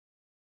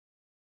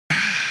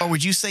 Or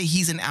would you say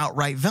he's an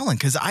outright villain?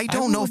 Because I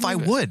don't know if I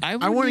would. I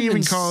wouldn't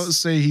even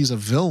say he's a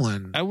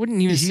villain. I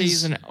wouldn't even say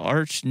he's an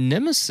arch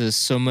nemesis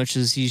so much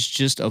as he's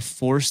just a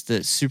force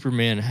that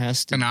Superman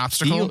has to An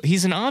obstacle?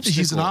 He's an obstacle.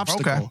 He's an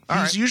obstacle.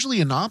 Okay. He's usually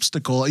an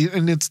obstacle.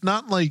 And it's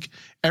not like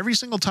every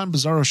single time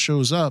Bizarro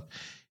shows up,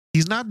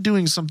 he's not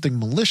doing something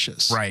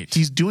malicious. Right.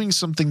 He's doing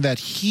something that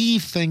he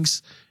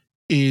thinks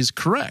is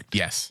correct.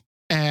 Yes.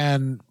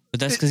 But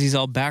that's because he's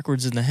all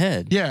backwards in the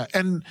head. Yeah,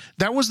 and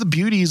that was the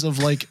beauties of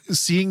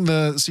seeing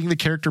the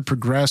character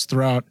progress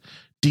throughout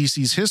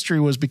DC's history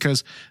was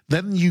because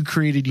then you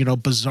created,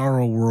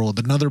 Bizarro World,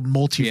 another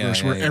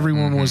multiverse where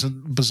everyone was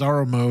in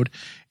Bizarro mode.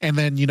 And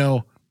then,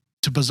 to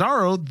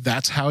Bizarro,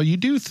 that's how you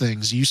do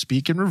things. You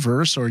speak in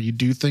reverse or you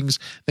do things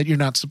that you're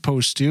not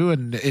supposed to,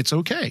 and it's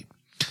okay.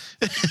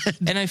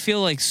 And I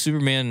feel like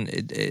Superman,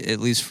 at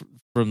least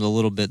from the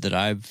little bit that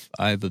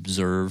I've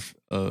observed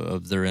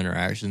of their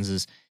interactions,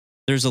 is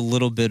there's a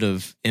little bit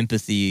of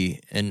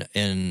empathy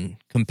and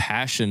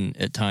compassion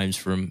at times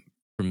from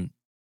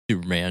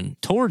Superman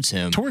towards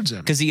him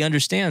because he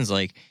understands,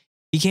 like,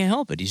 he can't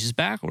help it. He's just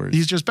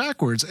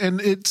backwards.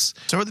 And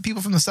so are the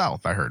people from the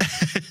South, I heard.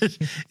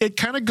 It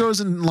kind of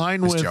goes in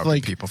line with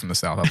like people from the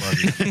South. I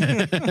love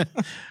you.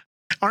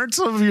 Aren't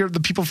some of the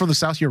people from the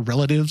South your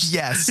relatives?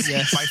 Yes.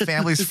 My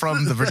family's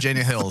from the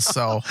Virginia Hills,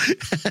 so.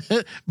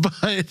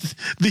 But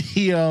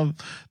the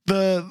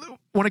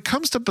when it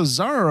comes to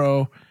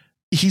Bizarro,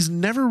 he's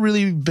never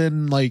really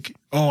been like,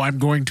 oh, I'm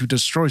going to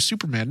destroy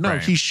Superman. No,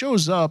 He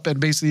shows up and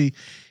basically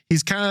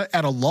he's kind of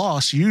at a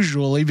loss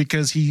usually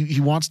because he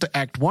wants to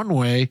act one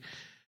way,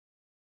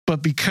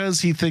 but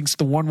because he thinks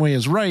the one way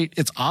is right,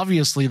 it's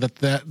obviously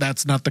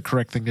that's not the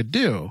correct thing to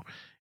do.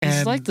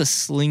 He's like the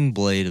sling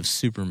blade of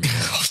Superman.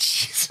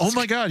 Oh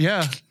my God,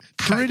 yeah.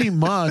 Pretty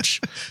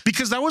much.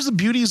 Because that was the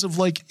beauties of,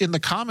 like, in the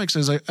comics,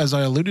 as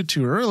I alluded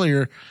to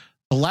earlier,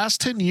 the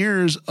last 10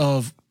 years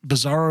of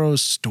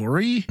Bizarro's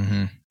story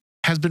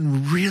has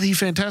been really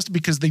fantastic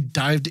because they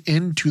dived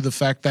into the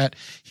fact that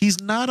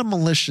he's not a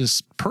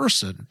malicious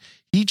person.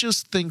 He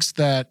just thinks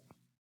that,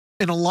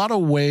 in a lot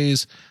of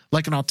ways,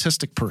 like an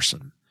autistic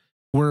person,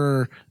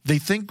 where they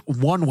think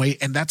one way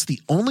and that's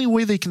the only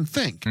way they can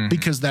think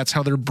because that's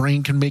how their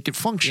brain can make it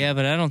function. Yeah,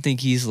 but I don't think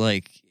he's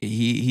like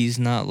he's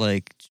not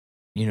like,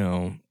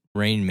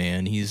 Rain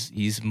Man. He's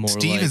more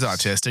Steve like, is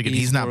autistic and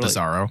he's not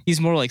Bizarro. He's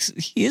more like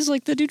he is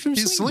like the dude from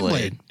Sling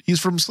Blade.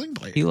 He's from Sling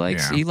Blade. He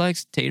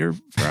likes tater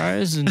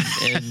fries and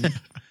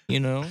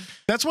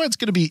That's why it's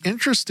going to be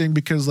interesting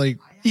because, like,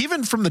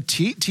 even from the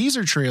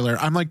teaser trailer,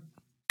 I'm like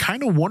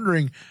kind of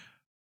wondering,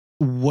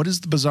 what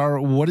is the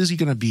Bizarro? What is he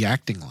going to be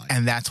acting like?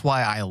 And that's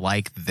why I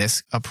like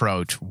this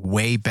approach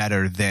way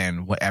better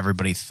than what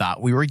everybody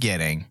thought we were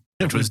getting,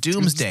 which was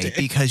Doomsday,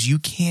 because you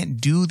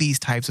can't do these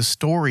types of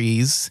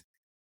stories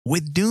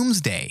with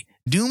Doomsday.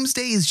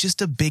 Doomsday is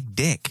just a big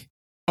dick.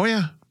 Oh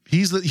yeah,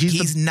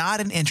 he's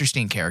not an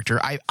interesting character.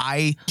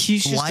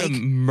 He's just a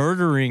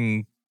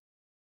murdering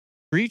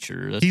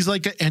creature. He's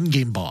like an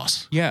endgame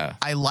boss. Yeah,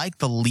 I like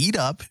the lead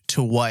up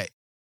to what.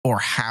 Or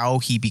how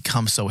he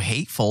becomes so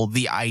hateful.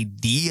 The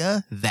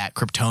idea that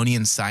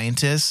Kryptonian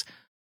scientists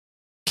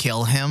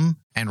kill him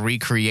and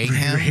recreate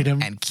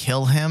him and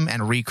kill him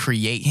and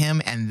recreate him.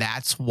 And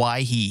that's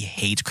why he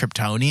hates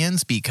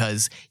Kryptonians,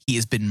 because he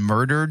has been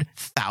murdered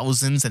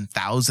thousands and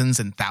thousands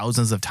and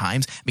thousands of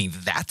times. I mean,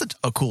 that's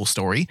a cool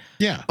story.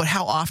 Yeah. But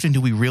how often do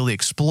we really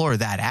explore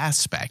that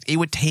aspect? It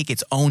would take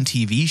its own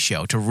TV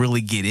show to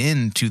really get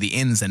into the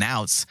ins and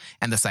outs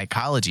and the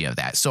psychology of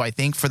that. So I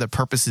think for the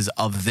purposes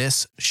of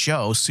this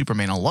show,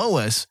 Superman and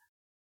Lois,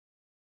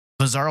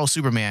 Bizarro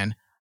Superman,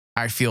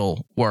 I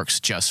feel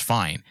works just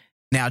fine.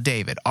 Now,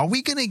 David, are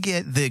we going to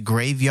get the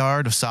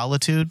Graveyard of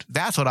Solitude?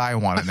 That's what I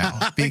want to know.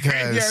 Because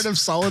Graveyard of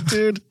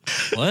Solitude?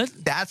 What?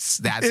 That's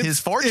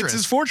his fortress. It's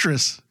his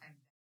fortress.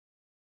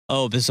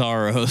 Oh,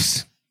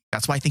 Bizarros.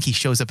 That's why I think he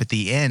shows up at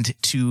the end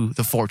to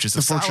the Fortress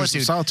of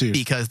Solitude.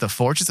 Because the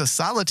Fortress of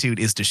Solitude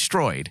is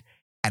destroyed.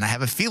 And I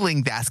have a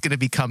feeling that's going to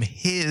become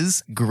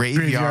his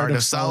Graveyard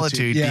of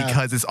Solitude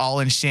because it's all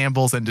in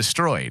shambles and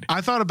destroyed.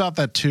 I thought about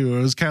that too.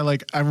 It was kind of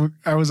like,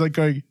 I was like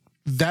going,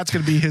 that's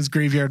going to be his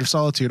Graveyard of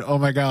Solitude. Oh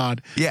my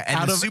God. Yeah.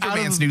 And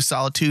Superman's new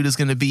Solitude is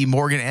going to be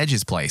Morgan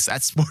Edge's place.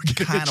 That's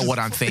kind of what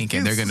I'm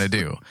thinking they're going to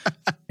do.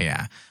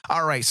 Yeah.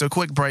 All right. So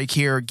quick break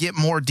here. Get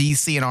more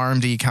DC and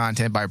RMD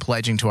content by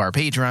pledging to our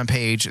Patreon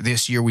page.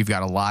 This year, we've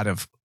got a lot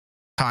of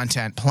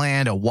content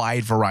planned, a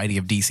wide variety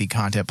of DC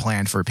content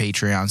planned for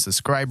Patreon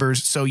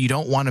subscribers. So you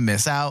don't want to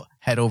miss out.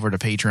 Head over to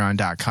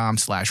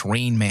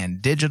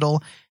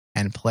patreon.com/RainmanDigital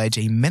and pledge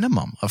a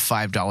minimum of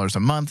 $5 a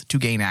month to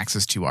gain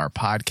access to our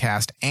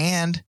podcast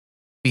and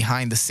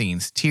behind the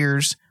scenes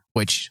tiers,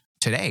 which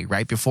today,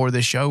 right before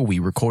this show, we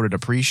recorded a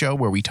pre-show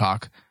where we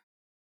talk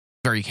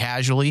very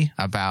casually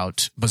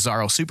about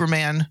Bizarro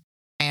Superman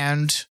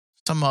and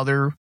some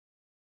other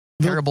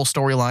terrible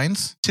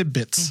storylines.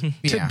 Tidbits.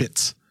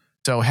 Tidbits.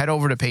 So head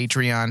over to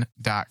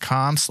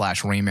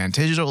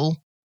patreon.com/RainmanDigital.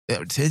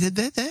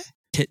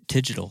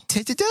 Digital.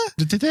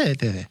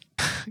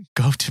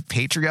 Go to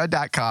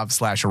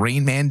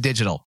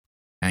patreon.com/RainmanDigital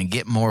and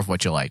get more of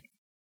what you like.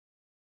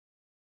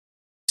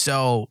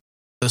 So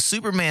the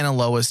Superman and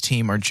Lois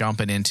team are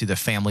jumping into the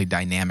family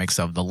dynamics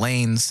of the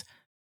Lanes.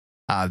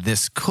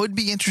 This could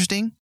be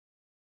interesting.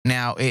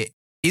 Now,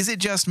 is it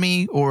just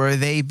me, or are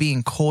they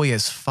being coy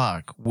as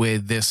fuck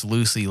with this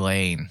Lucy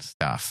Lane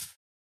stuff?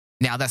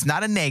 Now, that's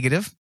not a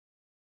negative.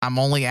 I'm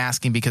only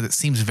asking because it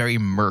seems very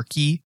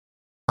murky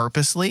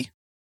purposely.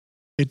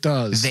 It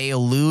does. They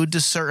allude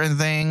to certain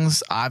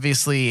things.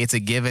 Obviously, it's a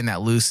given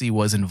that Lucy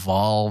was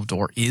involved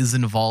or is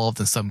involved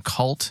in some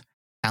cult.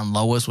 and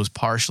Lois was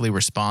partially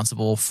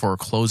responsible for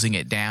closing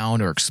it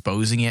down or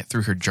exposing it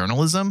through her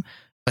journalism.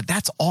 But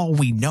that's all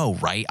we know,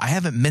 right? I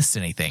haven't missed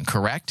anything,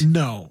 correct?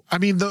 No. I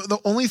mean, the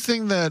only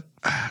thing that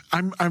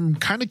I'm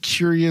kind of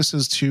curious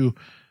as to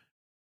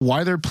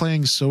why they're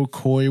playing so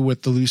coy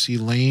with the Lucy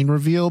Lane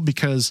reveal,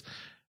 because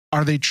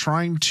are they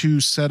trying to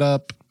set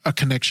up a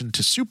connection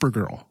to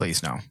Supergirl?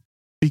 Please no.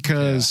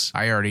 Because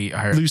I already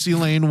Lucy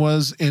Lane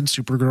was in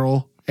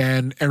Supergirl,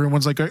 and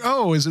everyone's like,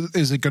 oh, is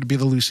it going to be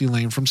the Lucy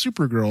Lane from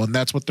Supergirl? And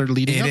that's what they're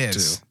leading up to.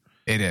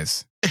 It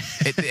is.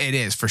 It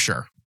is for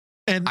sure.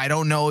 And I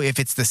don't know if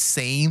it's the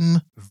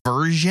same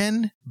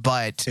version,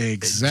 but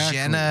exactly.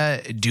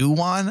 Jenna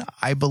Dewan,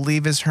 I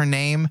believe is her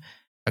name,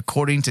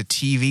 according to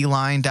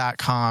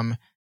TVLine.com.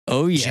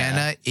 Oh, yeah.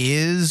 Jenna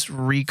is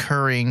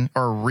recurring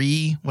or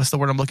what's the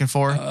word I'm looking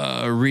for?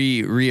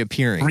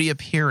 Reappearing.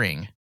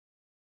 Reappearing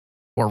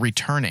or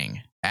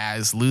returning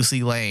as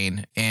Lucy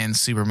Lane in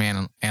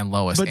Superman and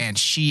Lois. And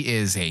she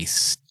is a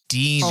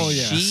steamy,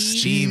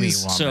 steamy woman.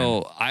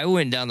 So I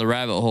went down the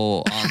rabbit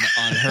hole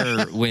on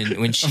her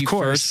when she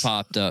first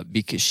popped up,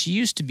 because she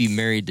used to be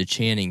married to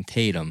Channing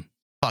Tatum.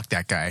 Fuck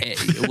that guy.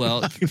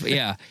 Well,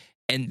 yeah.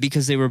 And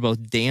because they were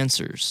both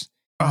dancers.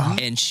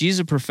 And she's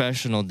a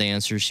professional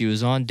dancer. She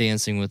was on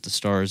Dancing with the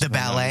Stars. The if I'm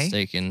not ballet?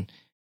 mistaken.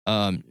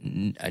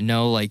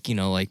 No, like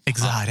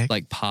exotic,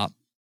 pop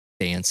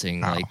dancing,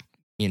 like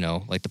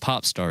the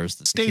pop stars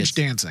that stage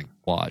dancing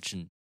watch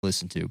and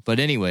listen to. But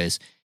anyways,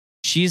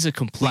 she's a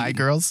complete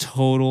girls,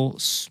 total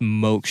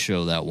smoke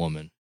show. That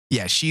woman.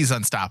 Yeah, she's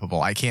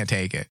unstoppable. I can't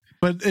take it.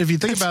 But if you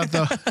think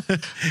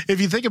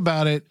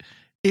about it,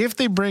 if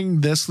they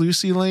bring this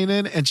Lucy Lane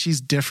in and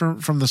she's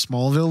different from the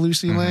Smallville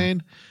Lucy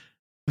Lane,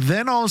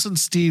 then all of a sudden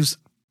Steve's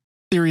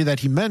theory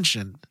that he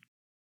mentioned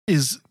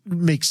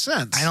makes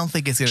sense. I don't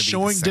think it's going to be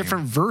showing the same.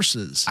 different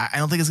verses. I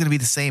don't think it's going to be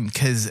the same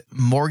because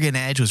Morgan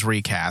Edge was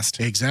recast.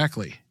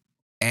 Exactly.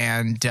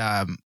 And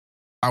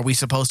are we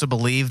supposed to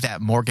believe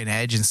that Morgan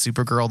Edge and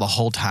Supergirl the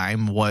whole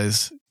time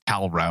was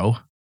Hal Rowe?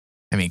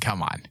 I mean,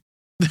 come on.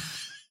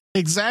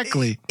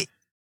 Exactly.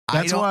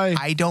 That's why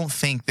I don't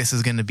think this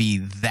is going to be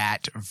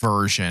that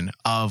version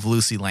of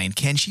Lucy Lane.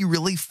 Can she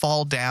really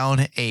fall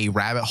down a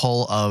rabbit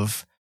hole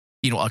of,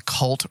 a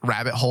cult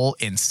rabbit hole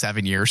in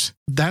 7 years?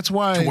 That's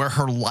why. To where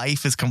her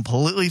life is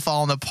completely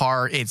fallen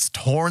apart. It's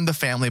torn the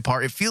family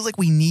apart. It feels like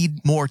we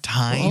need more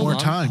time.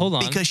 Hold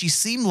on. Because she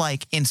seemed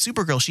like in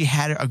Supergirl, she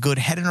had a good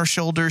head on her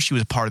shoulders. She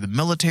was part of the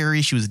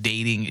military. She was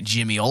dating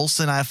Jimmy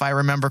Olsen, if I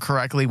remember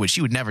correctly, which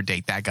she would never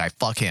date that guy.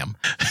 Fuck him.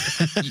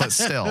 But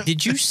still.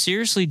 Did you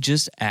seriously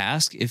just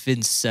ask if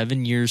in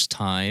 7 years'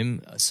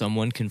 time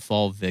someone can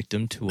fall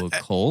victim to a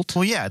cult?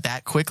 Well, yeah,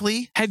 that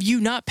quickly. Have you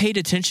not paid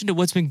attention to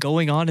what's been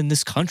going on in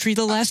this country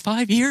the last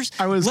 5 years?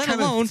 I was let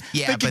alone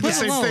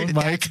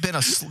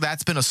but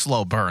that's been a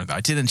slow burn though.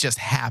 It didn't just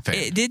happen.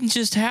 It didn't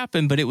just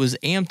happen, but it was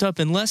amped up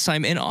in less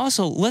time. And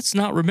also, let's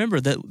not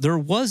remember that there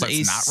was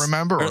let's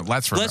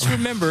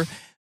remember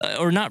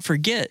or not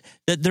forget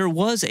that there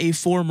was a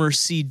former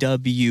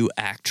CW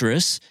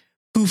actress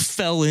who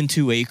fell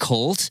into a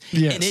cult,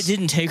 and it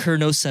didn't take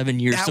her 7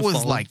 years. That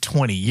was like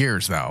 20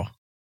 years though.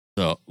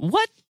 So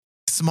what?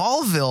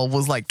 Smallville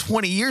was like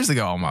 20 years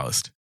ago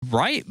almost.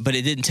 Right, but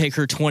it didn't take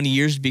her 20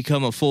 years to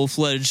become a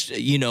full-fledged,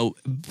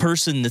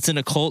 person that's in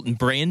a cult and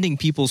branding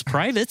people's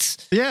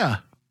privates. Yeah.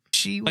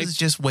 She was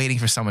just waiting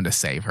for someone to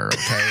save her, okay?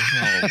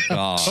 Oh,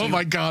 God. Oh,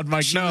 my God,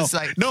 Mike, no.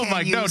 Like, no,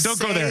 Mike, no, don't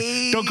go there.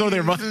 Don't go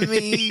there, Mike.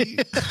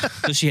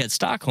 So she had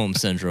Stockholm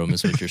Syndrome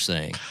is what you're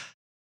saying.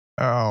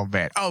 Oh,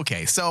 man.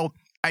 Okay, so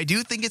I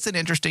do think it's an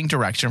interesting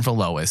direction for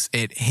Lois.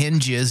 It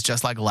hinges,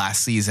 just like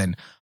last season,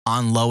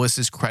 on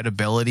Lois's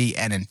credibility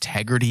and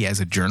integrity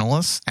as a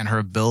journalist and her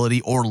ability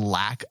or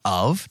lack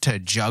of to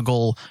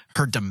juggle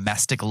her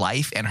domestic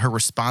life and her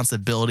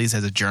responsibilities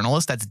as a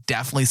journalist. That's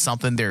definitely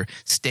something they're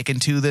sticking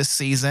to this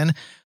season.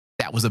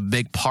 That was a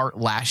big part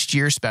last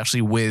year,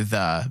 especially with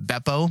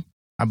Beppo,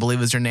 I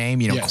believe is her name,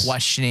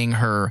 questioning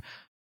her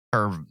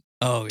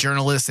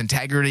journalist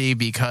integrity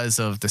because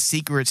of the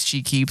secrets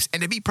she keeps.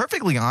 And to be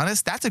perfectly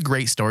honest, that's a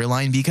great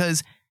storyline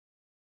because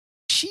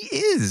she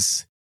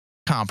is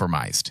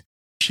compromised.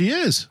 She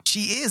is.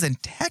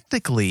 And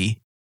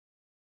technically,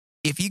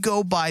 if you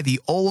go by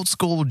the old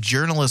school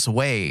journalist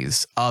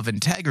ways of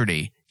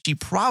integrity, she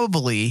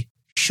probably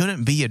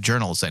shouldn't be a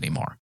journalist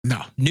anymore.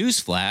 No.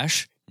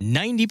 Newsflash,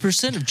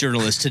 90% of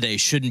journalists today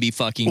shouldn't be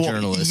fucking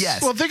journalists.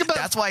 Yes. Well, think about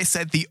that's why I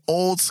said the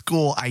old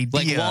school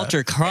idea. Like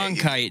Walter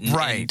Cronkite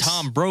and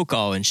Tom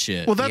Brokaw and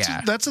shit. Well,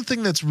 that's the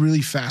thing that's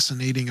really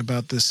fascinating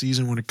about this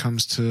season when it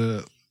comes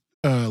to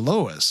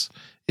Lois.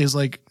 Is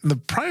like the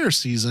prior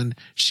season,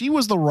 she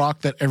was the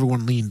rock that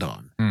everyone leaned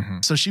on.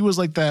 Mm-hmm. So she was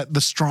like the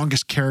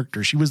strongest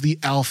character. She was the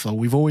alpha.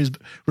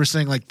 We're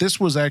saying like this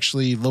was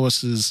actually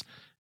Lois's.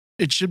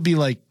 It should be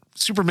like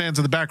Superman's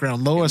in the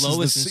background. Lois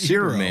is the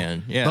hero.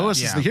 Superman. Yeah.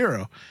 Lois is the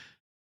hero.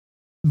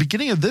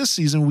 Beginning of this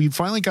season, we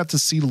finally got to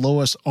see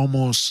Lois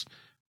almost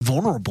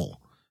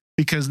vulnerable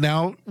because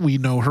now we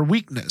know her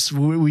weakness.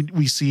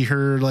 We see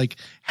her like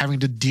having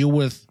to deal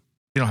with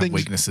You don't have things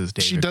weaknesses,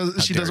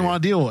 David. she doesn't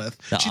want to deal with.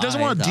 She doesn't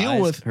want to deal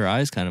with her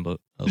eyes. Kind of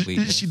a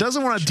weakness. She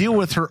doesn't want to deal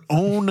with her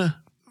own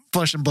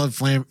flesh and blood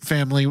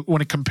family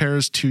when it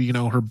compares to, you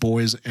know, her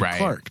boys and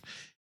Clark.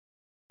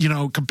 You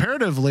know,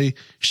 comparatively,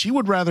 she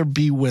would rather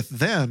be with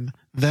them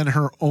than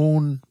her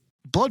own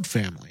blood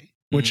family,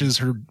 which is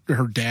her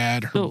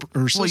dad, her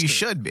sister. Well, you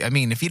should be. I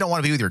mean, if you don't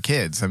want to be with your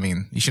kids, I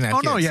mean, you shouldn't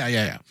have kids. Oh, no,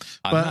 yeah.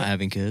 I'm not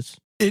having kids.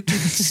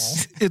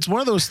 It's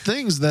one of those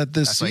things that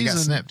this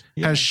season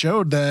Yeah. has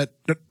showed that,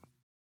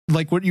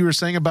 like what you were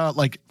saying about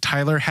like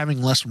Tyler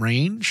having less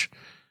range.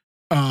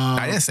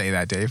 I didn't say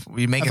that, Dave.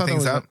 Were you making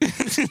things up? I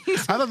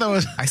thought that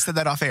was. I said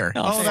that off air.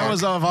 That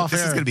was off air.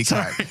 This is going to be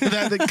cut.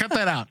 Cut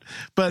that out.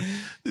 But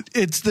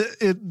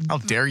How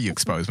dare you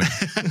expose me?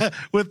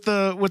 with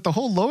the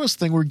whole Lois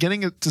thing, we're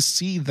getting to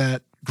see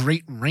that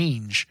great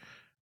range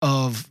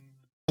of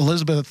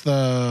Elizabeth.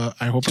 I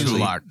hope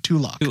Tulloch.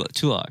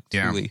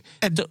 Yeah.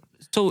 And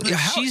so if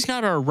she's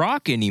not our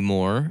Rock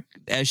anymore,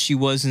 as she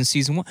was in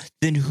season 1,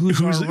 then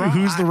who's our Rock?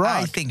 Who's the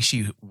Rock? I think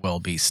she will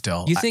be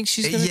still. You think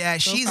she's gonna? Yeah,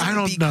 she's I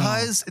don't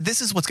because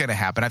this is what's going to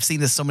happen. I've seen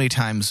this so many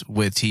times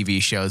with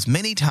TV shows.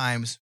 Many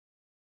times,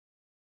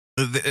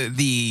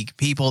 the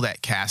people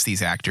that cast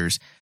these actors,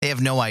 they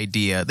have no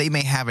idea. They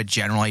may have a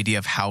general idea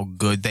of how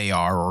good they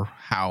are or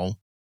how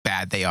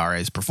bad they are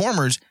as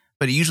performers,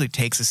 but it usually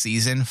takes a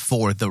season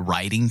for the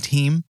writing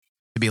team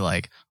to be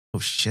like, oh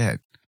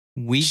shit.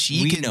 We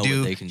know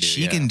what they can do.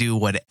 She can do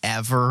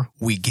whatever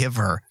we give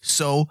her.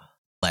 So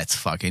let's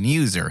fucking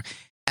use her.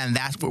 And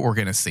that's what we're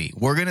going to see.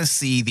 We're going to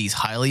see these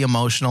highly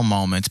emotional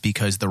moments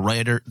because the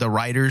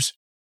writers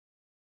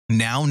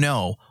now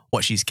know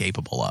what she's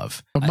capable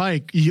of. But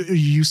Mike,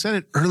 you said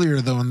it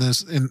earlier though in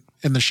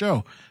the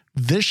show.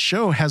 This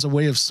show has a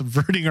way of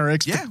subverting our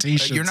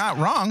expectations. Yeah, you're not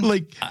wrong.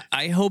 Like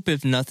I hope,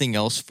 if nothing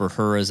else, for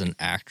her as an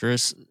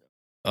actress,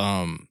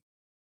 that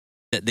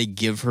they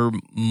give her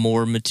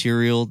more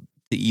material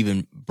to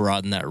even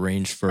broaden that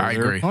range further. I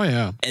agree. Oh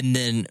yeah. And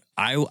then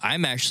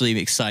I'm actually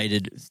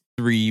excited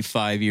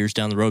 3-5 years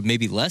down the road,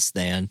 maybe less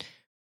than,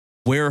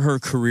 where her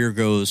career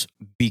goes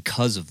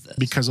because of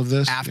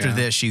this. After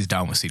this, she's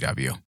done with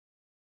CW.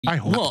 I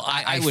hope. Well,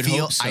 I would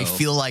feel, hope so. I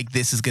feel like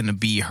this is going to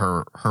be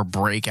her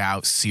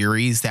breakout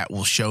series that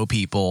will show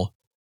people,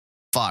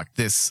 fuck,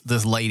 this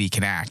lady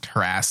can act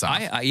her ass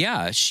off.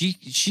 She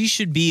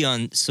should be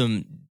on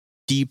some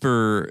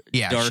deeper,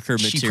 darker material.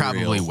 She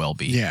probably will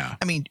be. Yeah.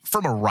 I mean,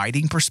 from a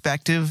writing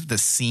perspective, the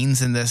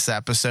scenes in this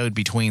episode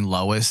between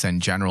Lois and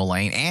General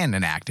Lane, and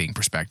an acting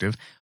perspective,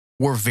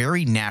 were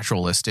very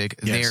naturalistic.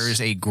 Yes.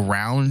 There's a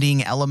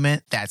grounding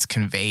element that's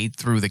conveyed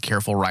through the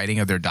careful writing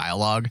of their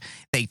dialogue.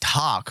 They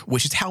talk,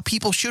 which is how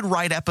people should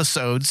write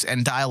episodes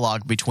and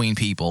dialogue between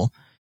people.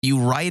 You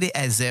write it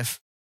as if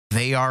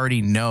they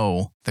already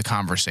know the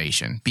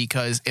conversation.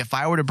 Because if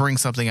I were to bring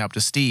something up to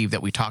Steve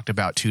that we talked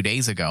about 2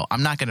 days ago,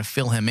 I'm not going to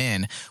fill him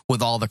in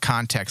with all the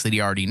context that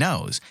he already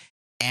knows.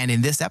 And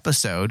in this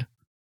episode,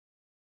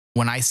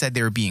 when I said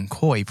they were being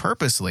coy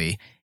purposely,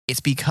 it's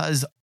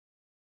because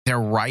they're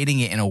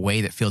writing it in a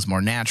way that feels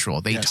more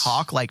natural. They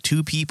talk like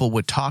two people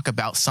would talk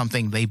about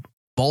something they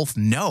both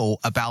know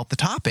about the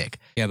topic.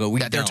 Yeah,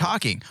 but they're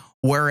talking.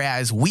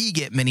 Whereas we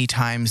get many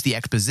times the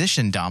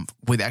exposition dump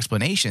with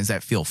explanations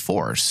that feel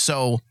forced.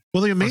 So,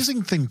 well, the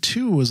amazing thing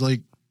too was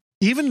like,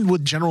 even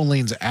with General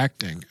Lane's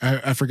acting,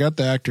 I forgot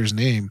the actor's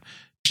name,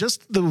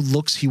 just the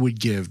looks he would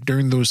give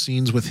during those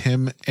scenes with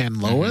him and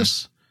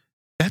Lois,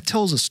 that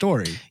tells a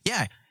story.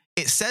 Yeah.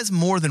 It says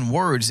more than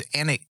words,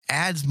 and it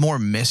adds more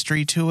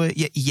mystery to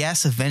it.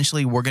 Yes,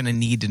 eventually we're going to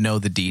need to know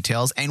the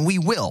details, and we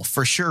will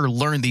for sure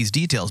learn these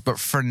details. But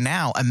for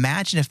now,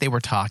 imagine if they were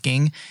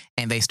talking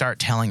and they start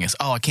telling us,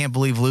 "Oh, I can't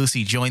believe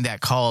Lucy joined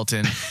that cult,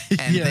 and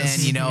then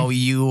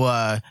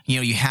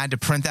you had to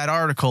print that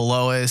article,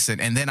 Lois,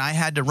 and then I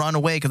had to run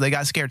away because they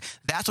got scared."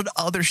 That's what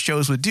other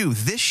shows would do.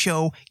 This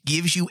show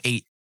gives you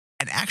an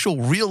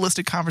actual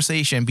realistic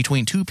conversation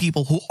between two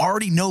people who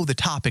already know the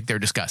topic they're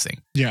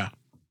discussing. Yeah.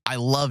 I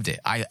loved it.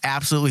 I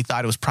absolutely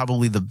thought it was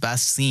probably the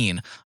best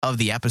scene of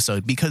the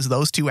episode because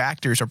those two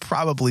actors are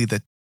probably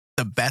the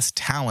best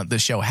talent the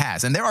show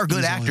has. And there are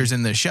good actors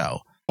in this show.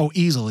 Oh,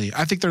 easily.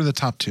 I think they're the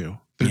top two.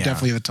 They're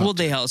definitely the top Well,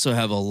 two. they also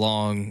have a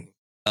long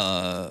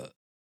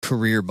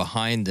career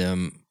behind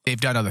them.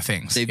 They've done other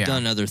things. They've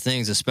done other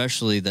things,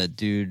 especially that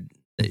dude.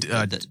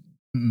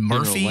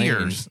 Murphy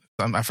or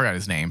I forgot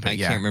his name. But I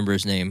can't remember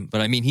his name.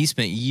 But I mean, he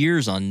spent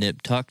years on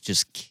Nip Tuck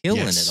just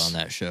killing it on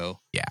that show.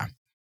 Yeah.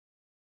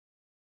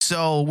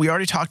 So we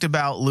already talked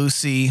about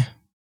Lucy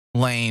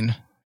Lane.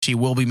 She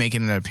will be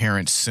making an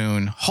appearance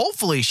soon.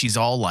 Hopefully she's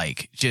all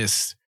like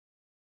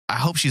I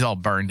hope she's all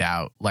burned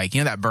out. Like,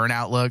 you know, that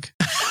burnout look?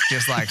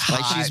 Just like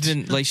hot.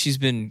 she's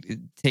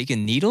been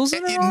taking needles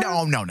in her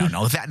arm? No.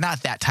 That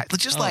not that type.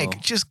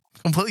 Just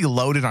completely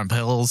loaded on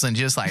pills and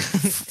just like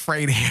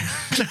frayed hair.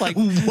 Like,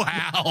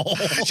 wow.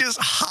 Just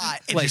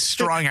hot and just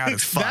strung out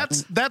as fuck.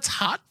 That's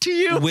hot to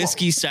you?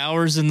 Whiskey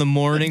sours in the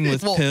morning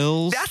with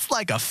pills. That's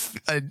like a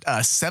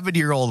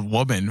 7-year-old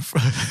woman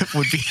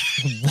would be.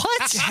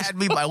 What? Had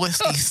me my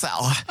whiskey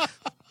sour.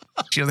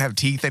 She doesn't have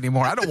teeth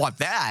anymore. I don't want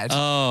that.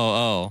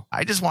 Oh.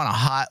 I just want a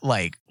hot,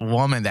 like,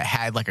 woman that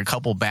had, like, a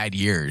couple bad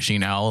years, you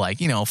know? Like,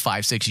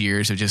 5-6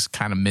 years of just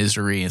kind of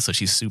misery, and so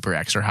she's super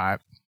extra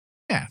hot.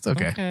 Yeah, it's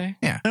okay.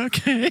 Yeah.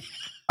 Okay.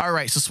 All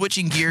right, so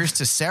switching gears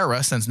to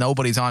Sarah, since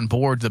nobody's on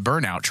board the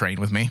burnout train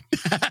with me.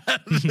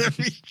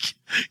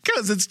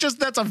 Because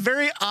that's a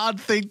very odd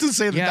thing to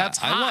say that's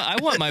hot.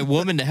 I want my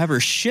woman to have her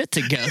shit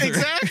together.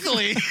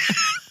 Exactly.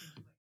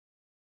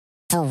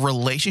 For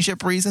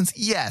relationship reasons,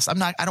 yes. I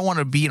don't want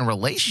to be in a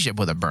relationship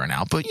with a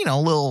burnout, but a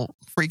little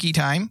freaky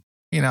time,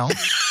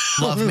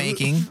 love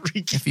making,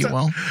 if you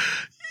will.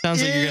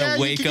 Sounds like you're going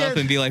to wake up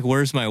and be like,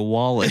 where's my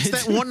wallet?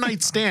 It's that one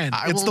night stand.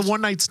 The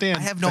one night stand.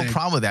 I have no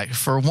problem with that.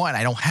 For one,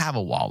 I don't have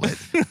a wallet.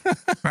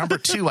 Number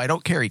two, I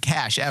don't carry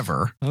cash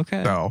ever.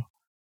 Okay. So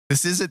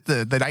this isn't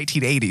the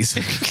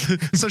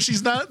 1980s. So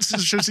she's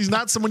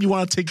not someone you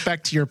want to take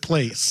back to your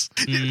place.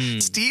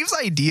 Steve's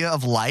idea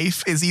of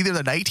life is either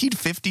the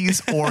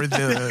 1950s or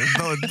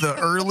the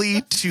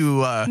early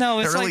to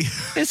no, early.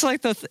 It's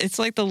like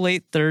the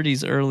late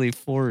 30s, early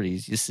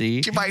 40s. You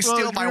see, she might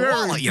steal my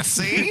wallet. You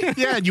see,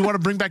 yeah, and you want to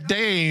bring back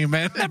Dame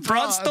and that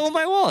broad stole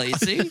my wallet. You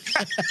see.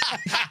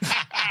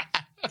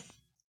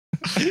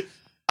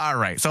 All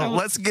right, so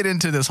let's get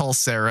into this whole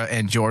Sarah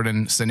and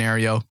Jordan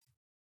scenario.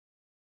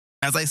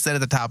 As I said at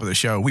the top of the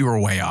show, we were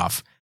way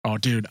off. Oh,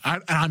 dude,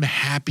 I'm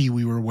happy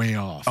we were way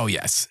off. Oh,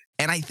 yes.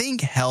 And I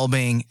think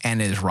Helbing and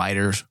his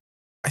writers,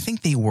 I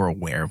think they were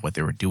aware of what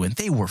they were doing.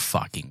 They were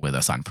fucking with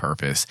us on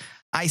purpose.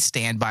 I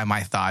stand by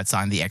my thoughts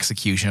on the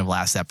execution of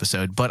last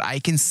episode, but I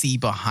can see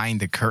behind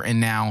the curtain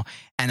now,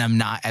 and I'm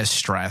not as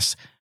stressed.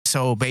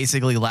 So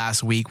basically,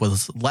 last week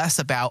was less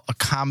about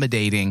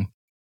accommodating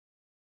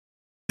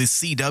the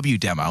CW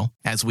demo,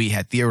 as we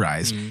had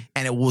theorized,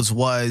 and it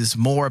was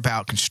more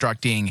about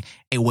constructing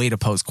a way to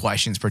pose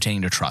questions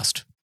pertaining to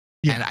trust.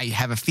 Yeah. And I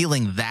have a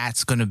feeling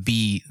that's going to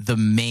be the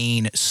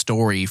main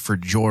story for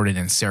Jordan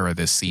and Sarah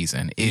this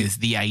season is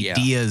the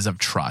ideas of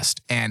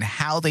trust and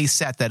how they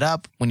set that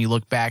up. When you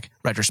look back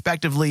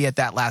retrospectively at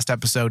that last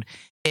episode,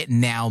 it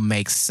now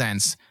makes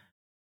sense.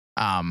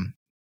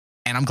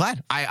 And I'm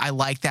glad. I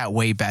like that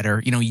way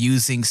better,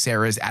 using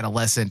Sarah's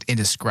adolescent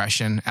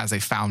indiscretion as a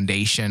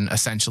foundation,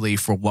 essentially,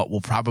 for what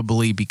will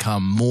probably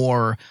become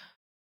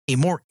a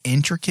more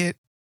intricate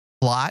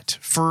plot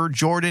for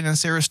Jordan and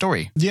Sarah's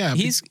story. Yeah.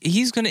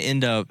 He's going to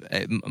end up,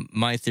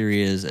 my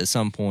theory is, at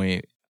some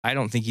point, I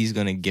don't think he's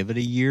going to give it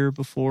a year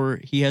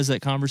before he has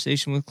that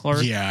conversation with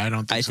Clark. Yeah, I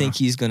don't think I think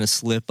he's going to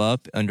slip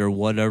up under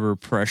whatever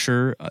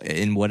pressure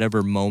in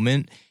whatever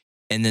moment,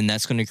 and then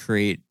that's going to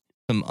create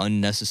some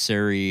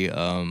unnecessary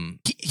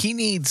he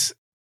needs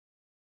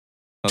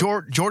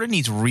Jordan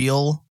needs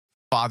real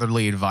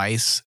fatherly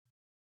advice.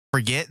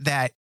 Forget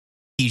that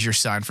he's your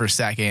son for a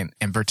second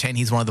and pretend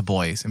he's one of the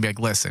boys and be like,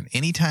 listen,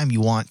 anytime you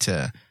want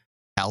to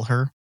tell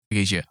her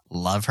because you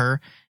love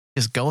her,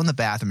 just go in the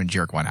bathroom and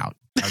jerk one out.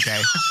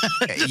 Okay.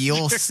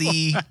 You'll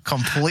see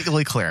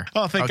completely clear.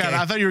 Oh, thank God.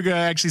 I thought you were going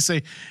to actually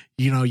say,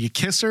 you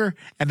kiss her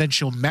and then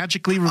she'll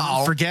magically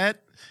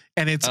forget.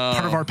 And it's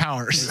part of our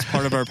powers. It's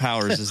part of our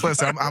powers.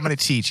 Listen, I'm going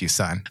to teach you,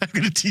 son. I'm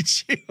going to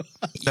teach you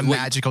the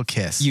magical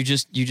kiss. You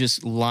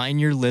just line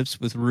your lips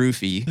with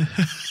roofie.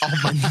 Oh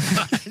my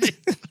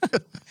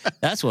God.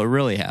 That's what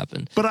really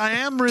happened. But I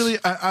am really,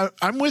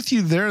 I'm with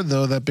you there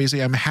though. That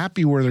basically, I'm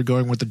happy where they're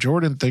going with the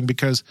Jordan thing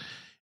because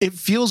it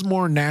feels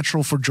more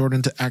natural for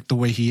Jordan to act the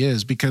way he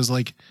is. Because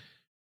like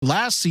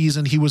last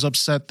season, he was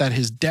upset that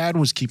his dad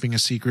was keeping a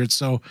secret.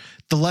 So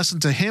the lesson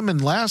to him in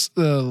last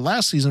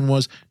season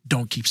was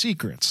don't keep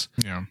secrets.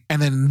 Yeah. And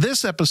then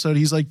this episode,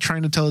 he's like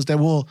trying to tell his dad,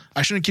 well,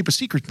 I shouldn't keep a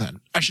secret then.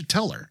 I should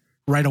tell her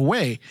right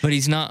away. But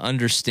he's not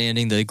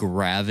understanding the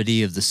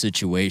gravity of the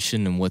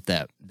situation and what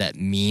that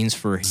means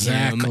for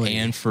him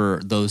and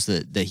for those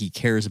that he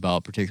cares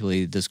about,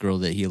 particularly this girl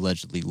that he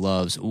allegedly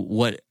loves.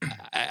 What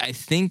I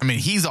think... I mean,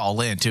 he's all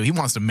in, too. He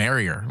wants to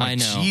marry her. Like, I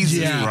know.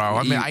 Jesus, bro.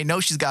 I mean, I know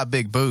she's got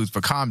big boobs,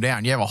 but calm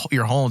down. You have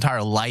your whole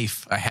entire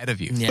life ahead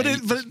of you. Yeah,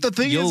 but the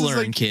thing you'll is learn,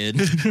 like, kid.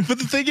 But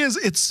the thing is,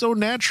 it's so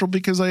natural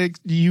because like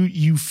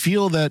you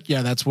feel that,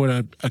 that's what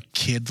a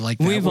kid like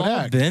that We've would all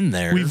act. been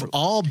there. We've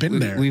all been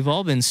there. We've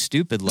all been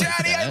stupid like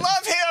Daddy, that. I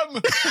love him.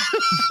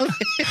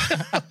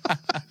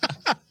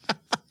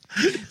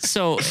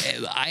 So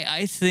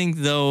I think,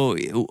 though,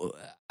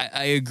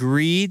 I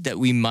agree that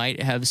we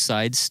might have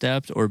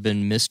sidestepped or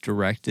been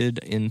misdirected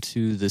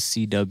into the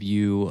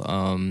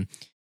CW.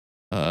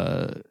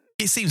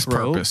 It seems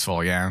trope.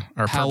 purposeful, yeah,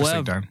 or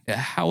purposely done.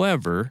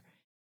 However,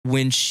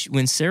 when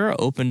Sarah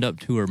opened up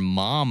to her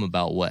mom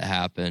about what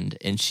happened,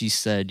 and she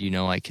said,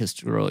 I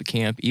kissed a girl at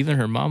camp, even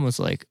her mom was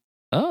like,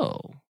 oh.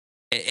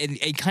 And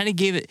it kind of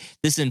gave it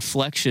this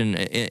inflection.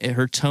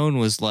 Her tone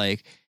was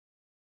like,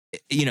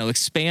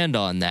 expand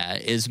on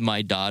that. Is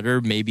my daughter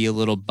maybe a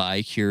little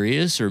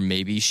bi-curious, or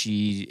maybe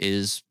she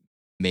is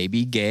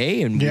maybe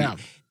gay? And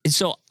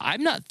so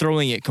I'm not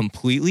throwing it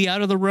completely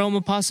out of the realm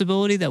of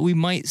possibility that we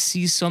might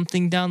see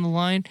something down the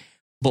line.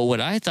 But what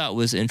I thought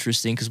was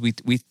interesting, because we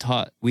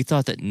thought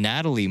that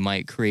Natalie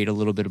might create a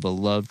little bit of a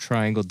love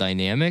triangle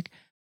dynamic.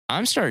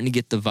 I'm starting to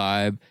get the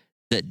vibe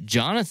that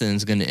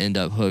Jonathan's going to end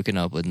up hooking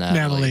up with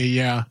Natalie.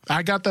 Yeah.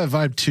 I got that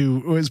vibe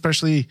too,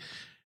 especially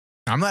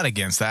I'm not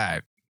against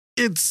that.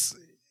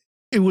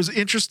 It was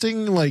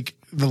interesting. Like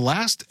the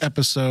last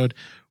episode,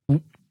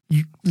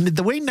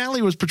 the way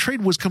Natalie was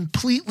portrayed was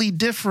completely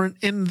different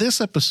in this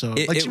episode.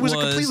 She was a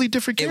completely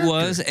different character. It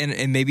was,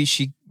 and maybe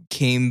she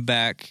came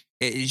back.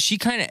 She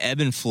kind of ebb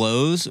and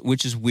flows,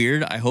 which is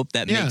weird. I hope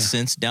that makes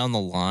sense down the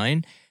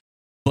line.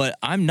 But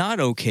I'm not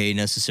okay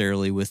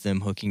necessarily with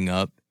them hooking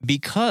up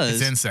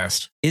because it's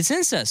incest. It's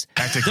incest.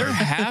 Technically. They're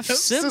half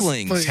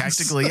siblings.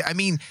 Technically, I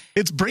mean,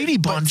 it's Brady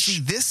Bunch.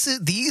 See,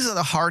 these are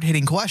the hard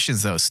hitting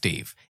questions, though,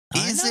 Steve.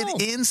 Is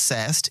it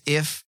incest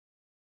if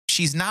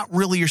she's not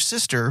really your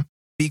sister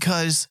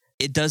because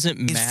it doesn't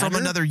matter? It's from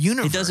another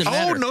universe. It doesn't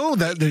matter. Oh no,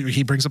 that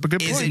he brings up a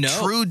good point. Is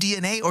it true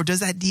DNA, or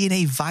does that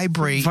DNA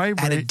vibrate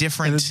at a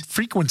different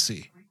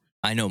frequency?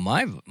 I know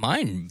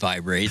mine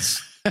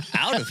vibrates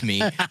out of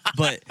me,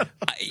 but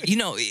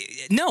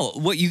no.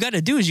 What you got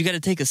to do is you got to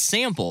take a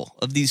sample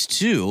of these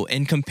two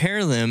and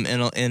compare them,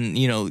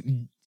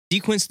 and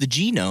sequence the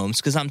genomes.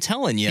 Because I'm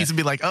telling you, he's gonna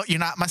be like, "Oh, you're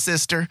not my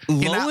sister.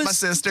 You're not my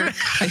sister."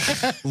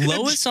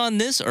 Lois on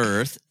this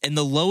Earth and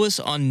the Lois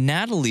on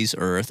Natalie's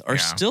Earth are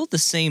still the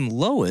same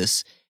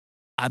Lois.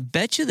 I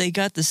bet you they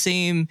got the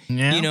same,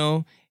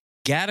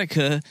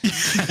 Gattaca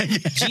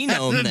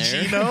genome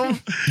there. Genome?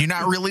 You're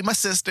not really my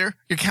sister.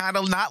 You're kind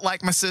of not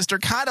like my sister,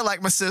 kind of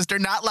like my sister,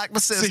 not like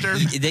my sister.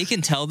 They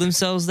can tell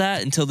themselves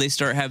that until they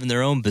start having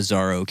their own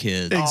bizarro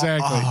kids.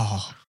 Exactly.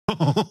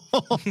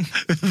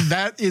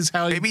 That is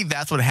how. Maybe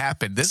that's what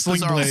happened. This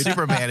Bizarro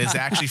Superman is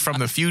actually from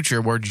the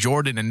future, where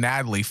Jordan and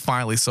Natalie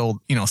finally sealed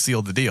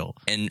the deal.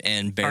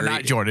 And Barry, or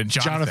not Jordan,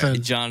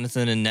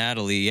 Jonathan and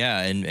Natalie,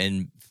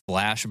 and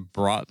Flash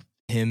brought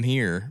him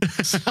here.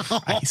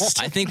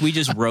 I think we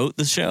just wrote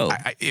the show.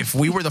 If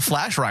we were the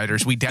Flash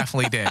writers, we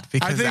definitely did,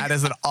 because that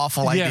is an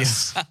awful idea.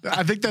 Yes,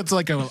 I think that's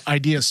like an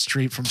idea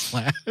straight from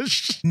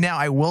Flash. Now,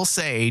 I will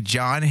say,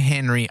 John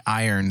Henry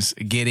Irons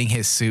getting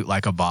his suit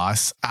like a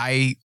boss.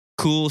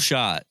 Cool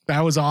shot.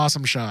 That was an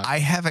awesome shot. I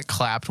haven't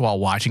clapped while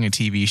watching a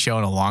TV show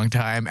in a long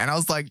time, and I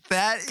was like,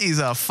 that is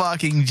a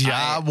fucking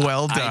job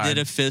well done. I did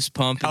a fist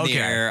pump in the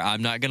air.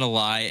 I'm not going to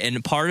lie.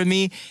 And part of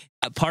me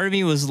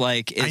was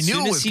like, I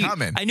knew it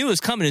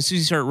was coming as soon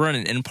as he started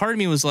running. And part of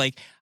me was like,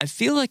 I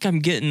feel like I'm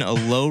getting a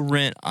low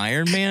rent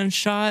Iron Man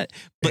shot,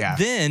 but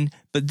then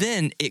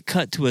it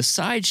cut to a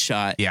side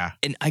shot. Yeah.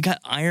 And I got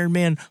Iron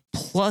Man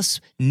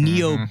plus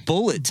Neo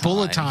bullet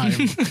time.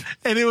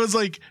 And it was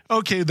like,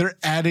 okay, they're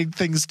adding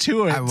things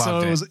to it. I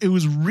loved it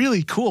was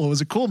really cool. It was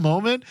a cool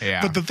moment.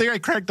 Yeah. But the thing I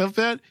cracked up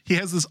at, he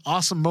has this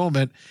awesome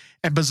moment,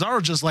 and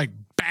Bizarro just like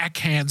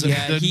backhands him.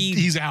 Yeah,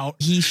 he's out.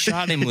 He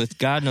shot him with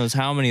God knows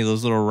how many of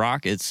those little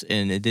rockets,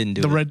 and it didn't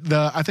do it.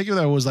 I think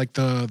that was like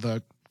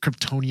the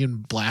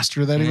Kryptonian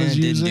blaster that he was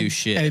using. It didn't do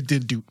shit. And it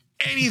didn't do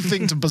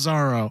anything to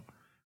Bizarro.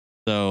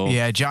 So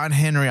yeah, John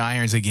Henry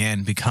Irons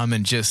again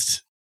becoming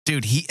just,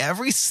 dude,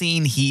 every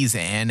scene he's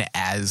in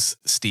as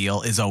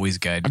Steel is always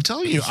good. I'm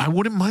telling you, I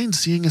wouldn't mind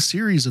seeing a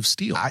series of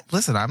Steel.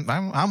 Listen,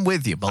 I'm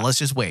with you, but let's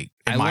just wait.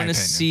 I want to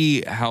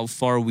see how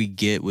far we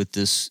get with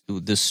this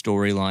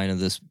storyline of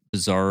this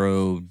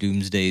Bizarro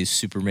Doomsday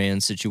Superman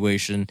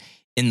situation,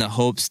 in the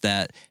hopes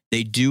that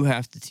they do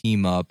have to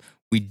team up.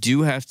 We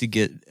do have to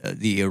get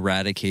the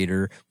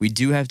Eradicator. We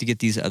do have to get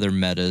these other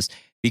metas,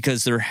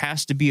 because there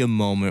has to be a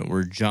moment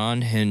where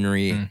John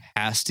Henry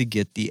has to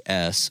get the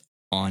S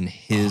on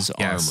his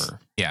armor.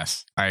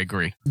 Yes, I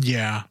agree.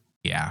 Yeah.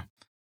 Yeah.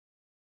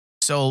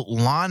 So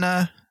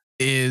Lana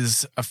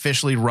is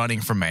officially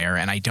running for mayor,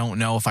 and I don't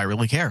know if I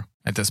really care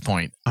at this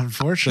point.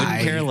 Unfortunately.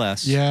 I care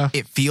less. Yeah.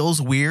 It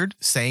feels weird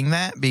saying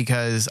that,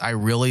 because I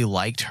really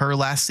liked her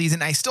last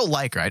season. I still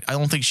like her. I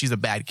don't think she's a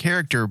bad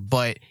character,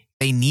 but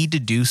they need to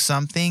do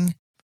something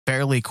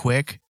fairly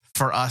quick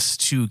for us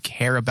to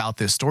care about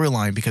this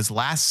storyline, because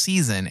last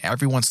season,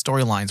 everyone's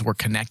storylines were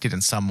connected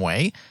in some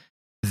way.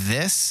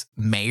 This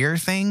mayor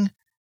thing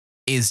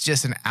is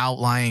just an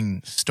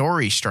outlying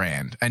story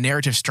strand, a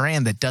narrative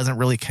strand that doesn't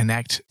really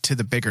connect to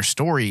the bigger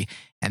story.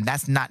 And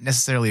that's not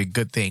necessarily a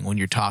good thing when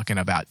you're talking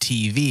about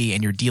TV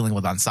and you're dealing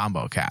with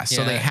ensemble cast.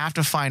 So they have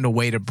to find a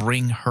way to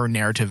bring her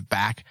narrative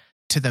back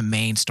to the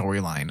main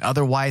storyline.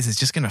 Otherwise, it's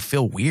just going to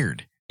feel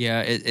weird.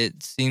 Yeah,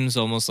 it seems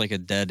almost like a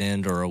dead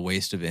end or a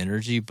waste of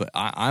energy. But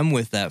I'm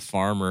with that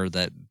farmer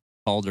that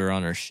called her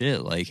on her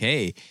shit. Like,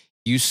 hey,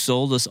 you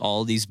sold us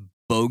all these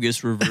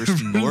bogus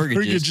reverse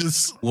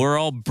mortgages. We're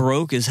all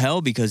broke as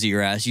hell because of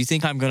your ass. You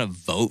think I'm going to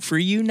vote for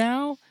you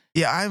now?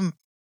 Yeah,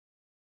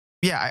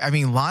 I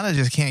mean, Lana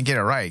just can't get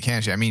it right,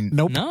 can she? I mean,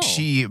 nope. No.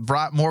 She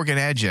brought Morgan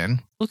Edge in.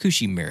 Look who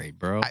she married,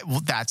 bro.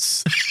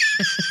 That's...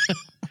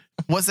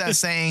 What's that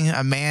saying?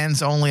 A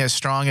man's only as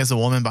strong as a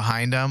woman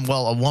behind him.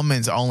 Well, a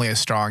woman's only as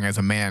strong as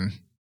a man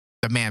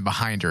the man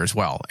behind her as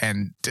well.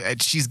 And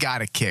she's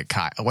got a kid,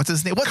 Kyle. What's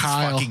his name? What's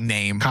Kyle. his fucking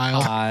name?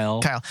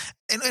 Kyle.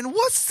 And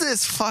what's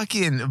this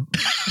fucking,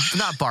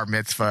 not bar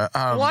mitzvah.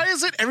 Why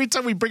is it every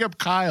time we bring up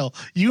Kyle,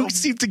 you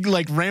seem to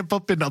like ramp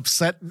up in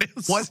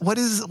upsetness?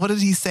 What did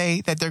he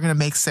say that they're going to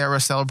make Sarah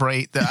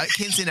celebrate the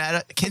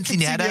quinceanera?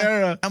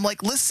 Quinceanera. I'm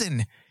like,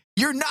 listen,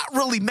 you're not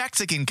really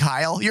Mexican,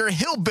 Kyle. You're a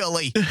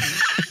hillbilly.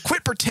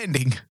 Quit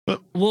pretending.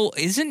 Well,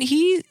 isn't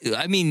he?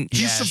 I mean,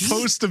 He's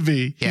supposed to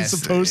be. Yes,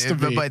 He's supposed to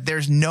be. But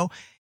there's no.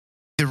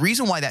 The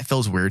reason why that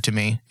feels weird to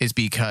me is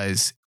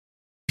because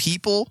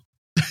people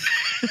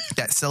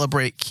that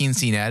celebrate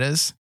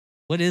quinceaneras.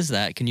 What is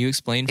that? Can you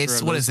explain?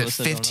 It's, what is it,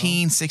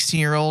 15,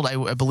 16-year-old?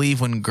 I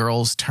believe when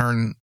girls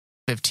turn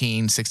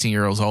 15, 16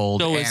 years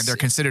old, So and they're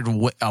considered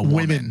a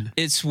woman.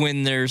 It's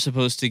when they're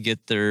supposed to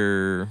get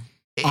their.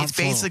 It's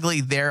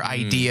basically their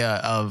idea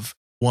of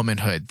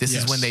womanhood. This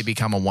is when they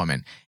become a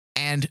woman.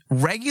 And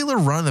regular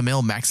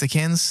run-of-the-mill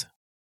Mexicans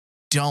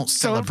don't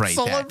celebrate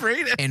that.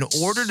 It. In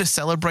order to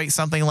celebrate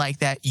something like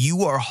that,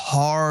 you are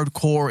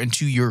hardcore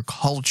into your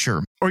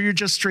culture. Or you're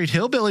just straight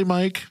hillbilly,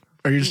 Mike.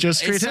 Or you're just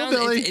straight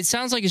hillbilly. It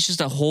sounds like it's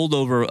just a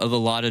holdover of a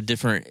lot of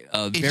different,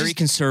 very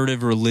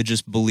conservative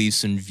religious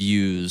beliefs and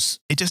views.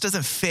 It just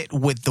doesn't fit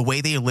with the way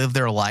they live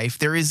their life.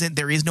 There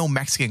is no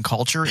Mexican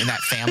culture in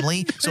that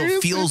family, so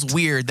it feels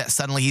weird that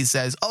suddenly he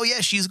says, "Oh yeah,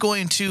 she's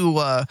going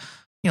to."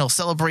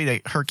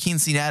 Celebrate her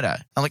quinceanera.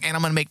 I'm like, and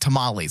I'm going to make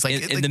tamales.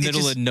 Like in the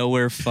middle of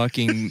nowhere,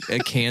 fucking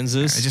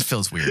Kansas. It just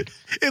feels weird.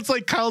 It's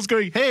like Kyle's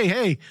going,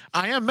 hey,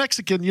 I am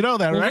Mexican. You know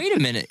that, right? Wait a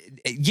minute.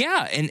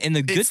 Yeah, and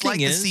the good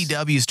thing is, the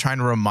CW is trying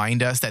to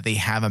remind us that they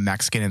have a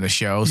Mexican in the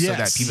show so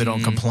that people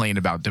don't complain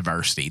about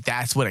diversity.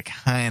 That's what it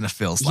kind of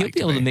feels like. You'll be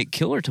able to make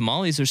killer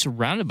tamales. They're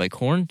surrounded by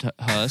corn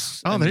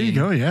husks. Oh, you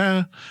go.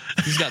 Yeah,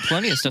 he's got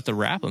plenty of stuff to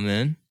wrap them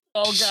in.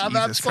 Oh God,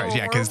 Jesus Christ!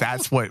 Yeah, because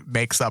that's what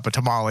makes up a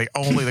tamale.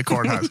 Only the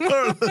corn husk.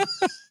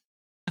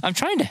 I'm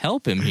trying to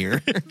help him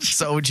here.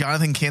 So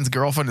Jonathan Kinn's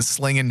girlfriend is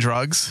slinging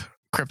drugs,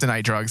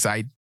 kryptonite drugs.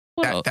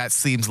 That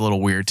seems a little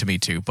weird to me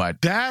too.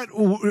 But that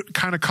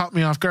kind of caught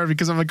me off guard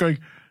because I'm like going,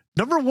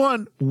 number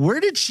one,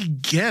 where did she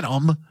get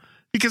them?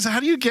 Because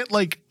how do you get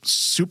like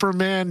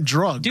Superman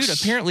drugs? Dude,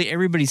 apparently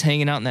everybody's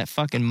hanging out in that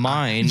fucking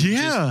mine,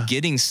 just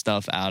getting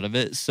stuff out of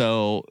it.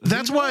 So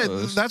that's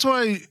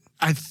why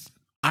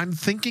I'm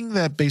thinking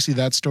that basically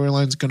that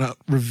storyline is going to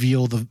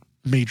reveal the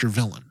major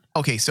villain.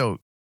 Okay, so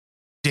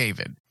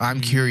David,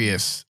 I'm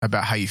curious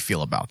about how you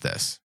feel about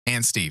this,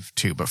 and Steve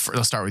too. But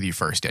let's start with you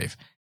first, Dave.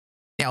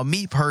 Now,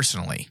 me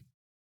personally,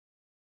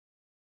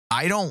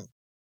 I'm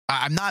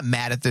not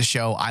mad at this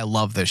show. I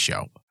love this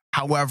show.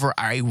 However,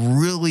 I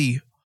really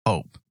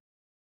hope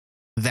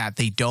that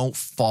they don't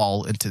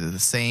fall into the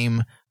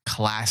same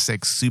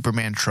classic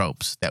Superman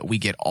tropes that we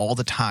get all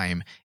the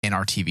time in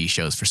our TV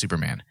shows for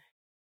Superman.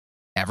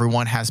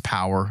 Everyone has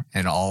power,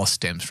 and it all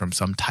stems from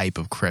some type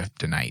of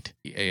kryptonite.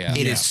 Yeah.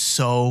 It is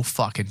so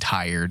fucking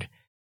tired.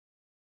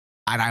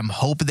 And I'm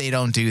hoping they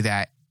don't do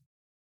that.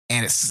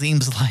 And it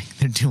seems like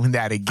they're doing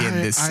that again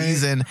this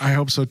season. I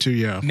hope so too,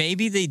 yeah.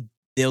 Maybe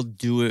they'll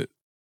do it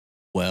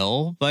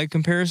well by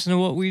comparison to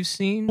what we've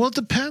seen. Well, it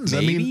depends.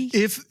 Maybe? I mean,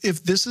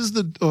 if this is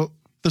the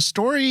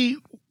story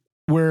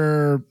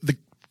where the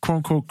quote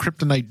unquote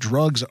kryptonite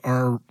drugs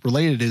are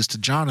related is to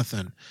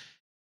Jonathan,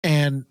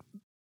 and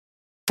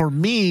for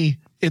me,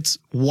 it's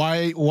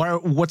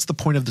what's the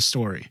point of the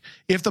story?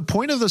 If the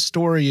point of the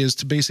story is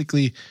to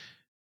basically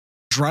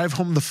drive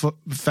home the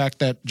fact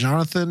that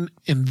Jonathan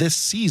in this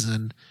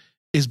season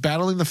is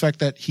battling the fact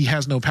that he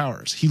has no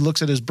powers. He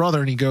looks at his brother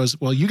and he goes,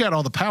 well, you got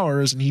all the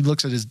powers. And he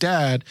looks at his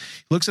dad,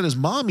 looks at his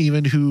mom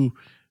even, who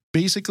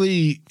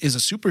basically is a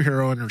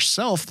superhero in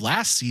herself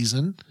last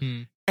season.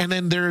 And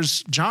then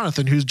there's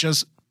Jonathan, who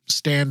just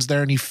stands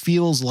there and he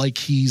feels like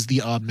he's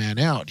the odd man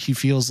out. He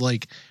feels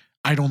like,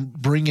 I don't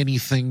bring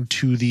anything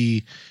to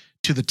the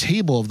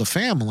table of the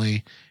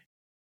family.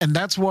 And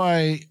that's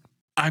why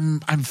I'm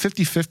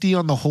 50-50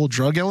 on the whole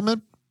drug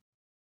element,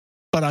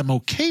 but I'm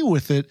okay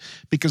with it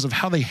because of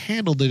how they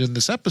handled it in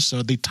this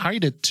episode. They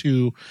tied it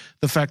to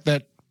the fact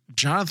that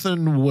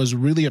Jonathan was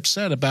really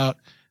upset about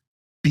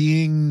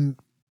being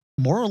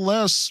more or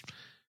less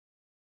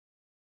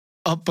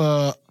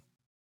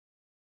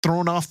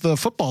thrown off the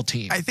football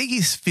team. I think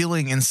he's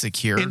feeling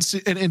insecure. And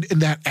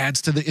that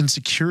adds to the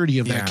insecurity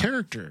of that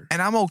character.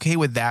 And I'm okay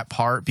with that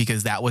part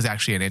because that was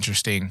actually an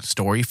interesting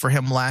story for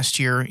him last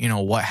year. You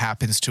know, what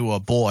happens to a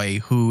boy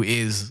who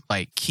is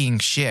like king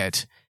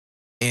shit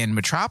in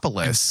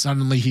Metropolis. And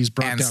suddenly he's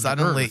brought down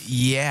to earth.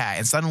 Yeah.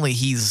 And suddenly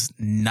he's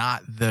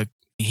not the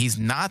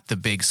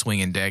big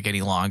swinging dick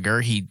any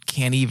longer. He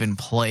can't even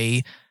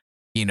play,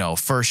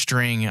 first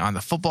string on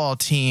the football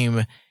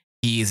team.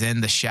 He's in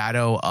the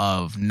shadow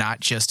of not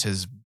just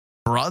his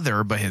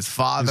brother, but his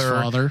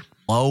father,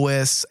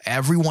 Lois.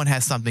 Everyone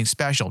has something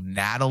special.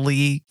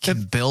 Natalie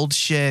can build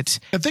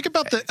shit. And think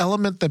about the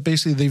element that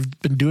basically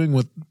they've been doing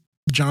with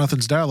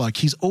Jonathan's dialogue.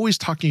 He's always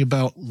talking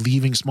about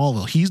leaving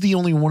Smallville. He's the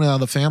only one out of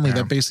the family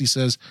that basically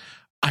says,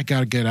 I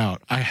got to get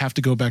out. I have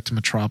to go back to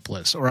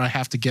Metropolis, or I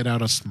have to get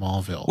out of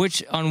Smallville.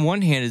 Which, on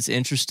one hand, it's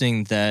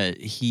interesting that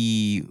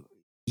he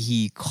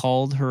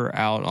called her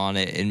out on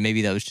it, and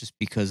maybe that was just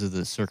because of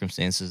the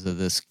circumstances of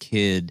this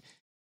kid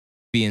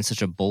being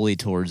such a bully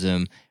towards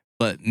him.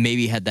 But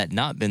maybe had that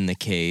not been the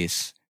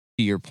case,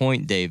 to your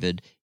point,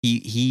 David,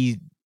 he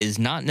is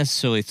not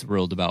necessarily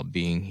thrilled about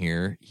being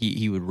here.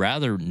 He would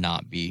rather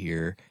not be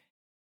here.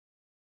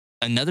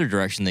 Another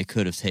direction they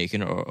could have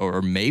taken,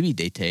 or maybe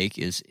they take,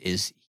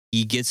 is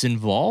he gets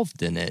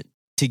involved in it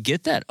to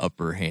get that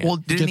upper hand. Well,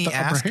 didn't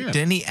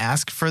he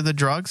ask for the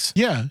drugs?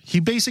 Yeah, he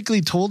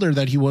basically told her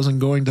that he wasn't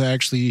going to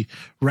actually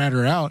rat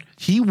her out.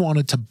 He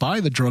wanted to buy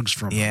the drugs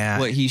from her. Yeah.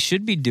 What he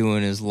should be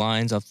doing is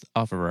lines off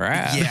of her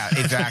ass. Yeah,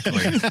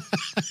 exactly.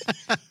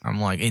 I'm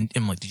like,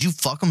 did you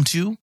fuck him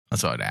too?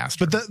 That's what I'd ask.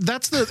 But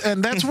that's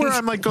where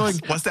I'm like going.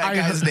 What's that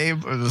guy's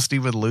name? The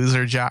stupid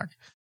loser jock.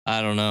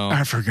 I don't know.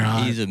 I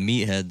forgot. He's a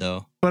meathead,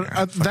 though.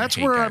 But that's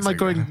where I'm like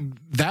going,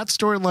 that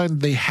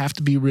storyline, they have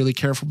to be really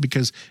careful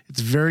because it's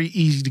very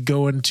easy to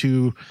go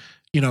into,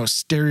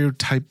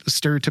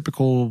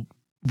 stereotypical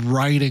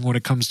writing when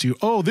it comes to,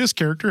 this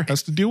character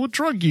has to deal with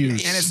drug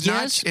use. And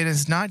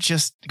it's not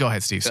just, go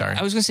ahead, Steve, sorry.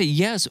 I was going to say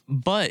yes,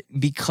 but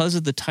because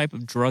of the type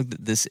of drug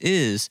that this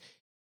is,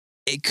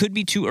 it could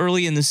be too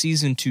early in the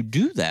season to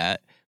do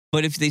that.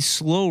 But if they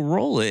slow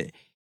roll it,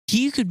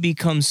 he could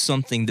become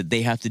something that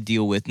they have to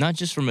deal with, not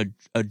just from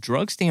a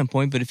drug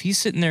standpoint, but if he's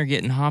sitting there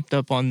getting hopped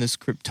up on this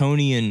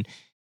Kryptonian,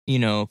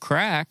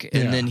 crack,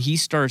 and then he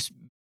starts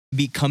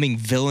becoming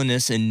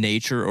villainous in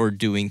nature or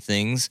doing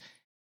things,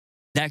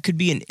 that could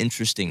be an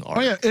interesting arc.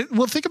 Oh, yeah.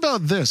 Well, think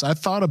about this. I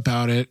thought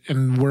about it,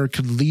 and where it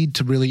could lead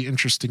to really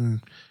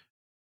interesting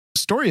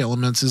story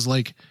elements is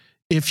like,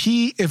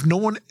 if no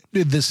one,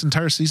 this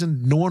entire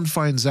season, no one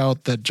finds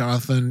out that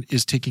Jonathan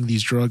is taking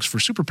these drugs for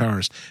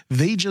superpowers.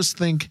 They just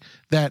think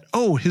that,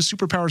 his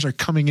superpowers are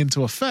coming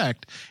into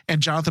effect,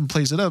 and Jonathan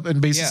plays it up and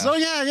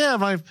basically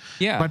says,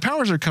 my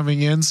powers are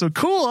coming in. So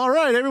cool. All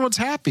right. Everyone's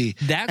happy.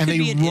 That could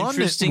be an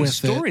interesting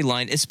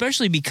storyline,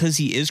 especially because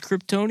he is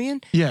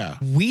Kryptonian. Yeah.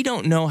 We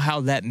don't know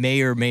how that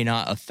may or may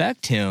not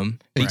affect him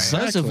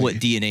because of what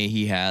DNA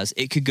he has.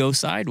 It could go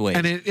sideways.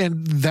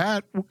 And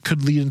that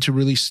could lead into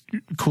really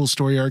cool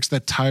story arcs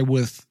that tie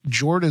with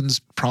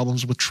Jordan's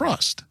problems with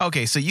trust.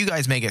 Okay, so you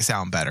guys make it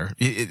sound better.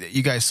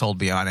 You guys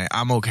sold me on it.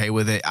 I'm okay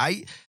with it.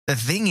 The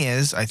thing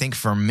is, I think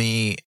for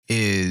me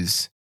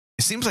is,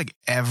 it seems like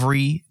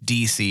every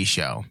DC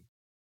show,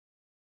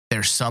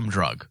 there's some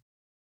drug.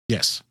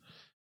 Yes.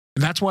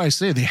 And that's why I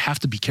say they have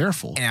to be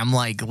careful. And I'm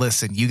like,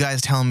 listen, you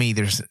guys tell me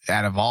there's,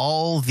 out of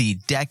all the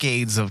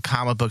decades of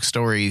comic book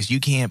stories, you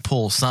can't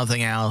pull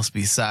something else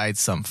besides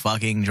some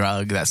fucking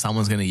drug that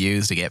someone's going to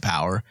use to get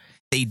power.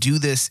 They do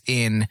this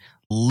in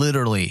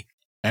literally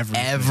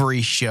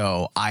every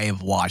show I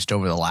have watched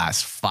over the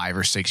last 5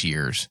 or 6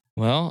 years.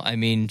 Well, I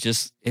mean,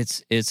 just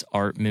it's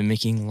art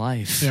mimicking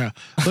life. Yeah.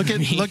 Look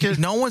at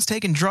no one's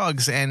taking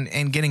drugs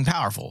and getting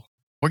powerful.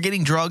 We're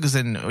getting drugs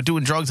and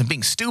doing drugs and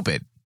being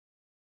stupid.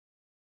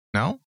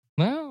 No?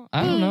 Well,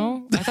 I don't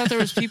know. I thought there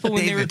was people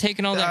when they were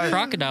taking all that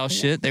crocodile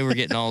shit, they were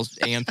getting all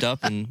amped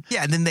up and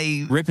and then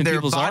they ripping their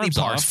people's body arms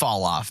parts off.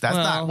 fall off. That's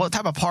not, what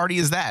type of party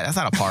is that? That's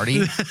not a party.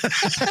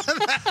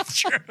 That's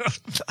true.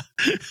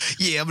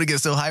 Yeah, I'm gonna get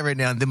so high right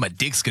now, and then my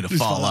dick's gonna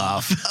fall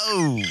off.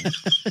 Oh,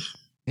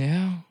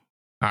 yeah.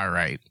 All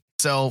right.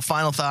 So,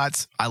 final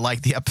thoughts. I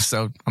like the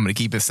episode. I'm going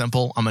to keep it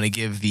simple. I'm going to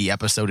give the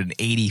episode an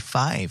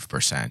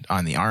 85%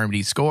 on the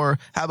RMD score.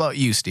 How about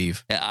you,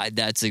 Steve?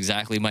 That's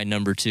exactly my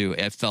number 2.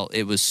 I felt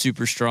it was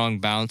super strong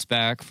bounce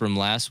back from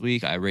last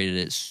week. I rated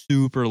it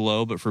super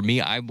low, but for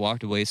me, I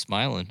walked away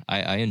smiling.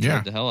 I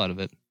enjoyed the hell out of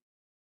it.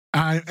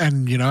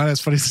 And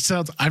as funny as it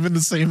sounds, I'm in the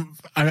same.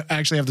 I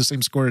actually have the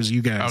same score as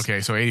you guys.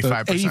 Okay, so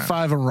 85%.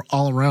 85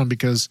 all around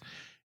because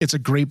it's a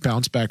great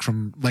bounce back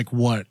from like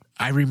what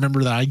I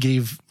remember that I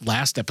gave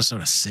last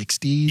episode a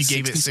 60. You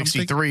gave it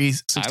 63.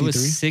 63. I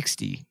was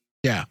 60.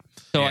 Yeah.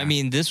 So I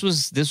mean, this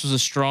was a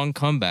strong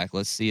comeback.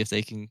 Let's see if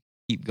they can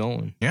keep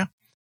going. Yeah.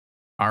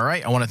 All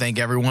right. I want to thank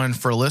everyone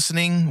for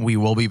listening. We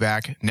will be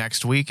back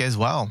next week as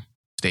well.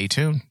 Stay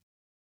tuned.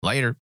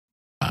 Later.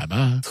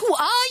 Bye-bye. Who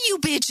are you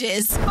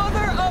bitches?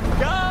 Mother of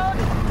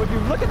God! Would you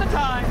look at the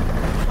time?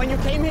 When you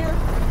came here,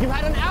 you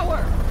had an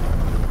hour.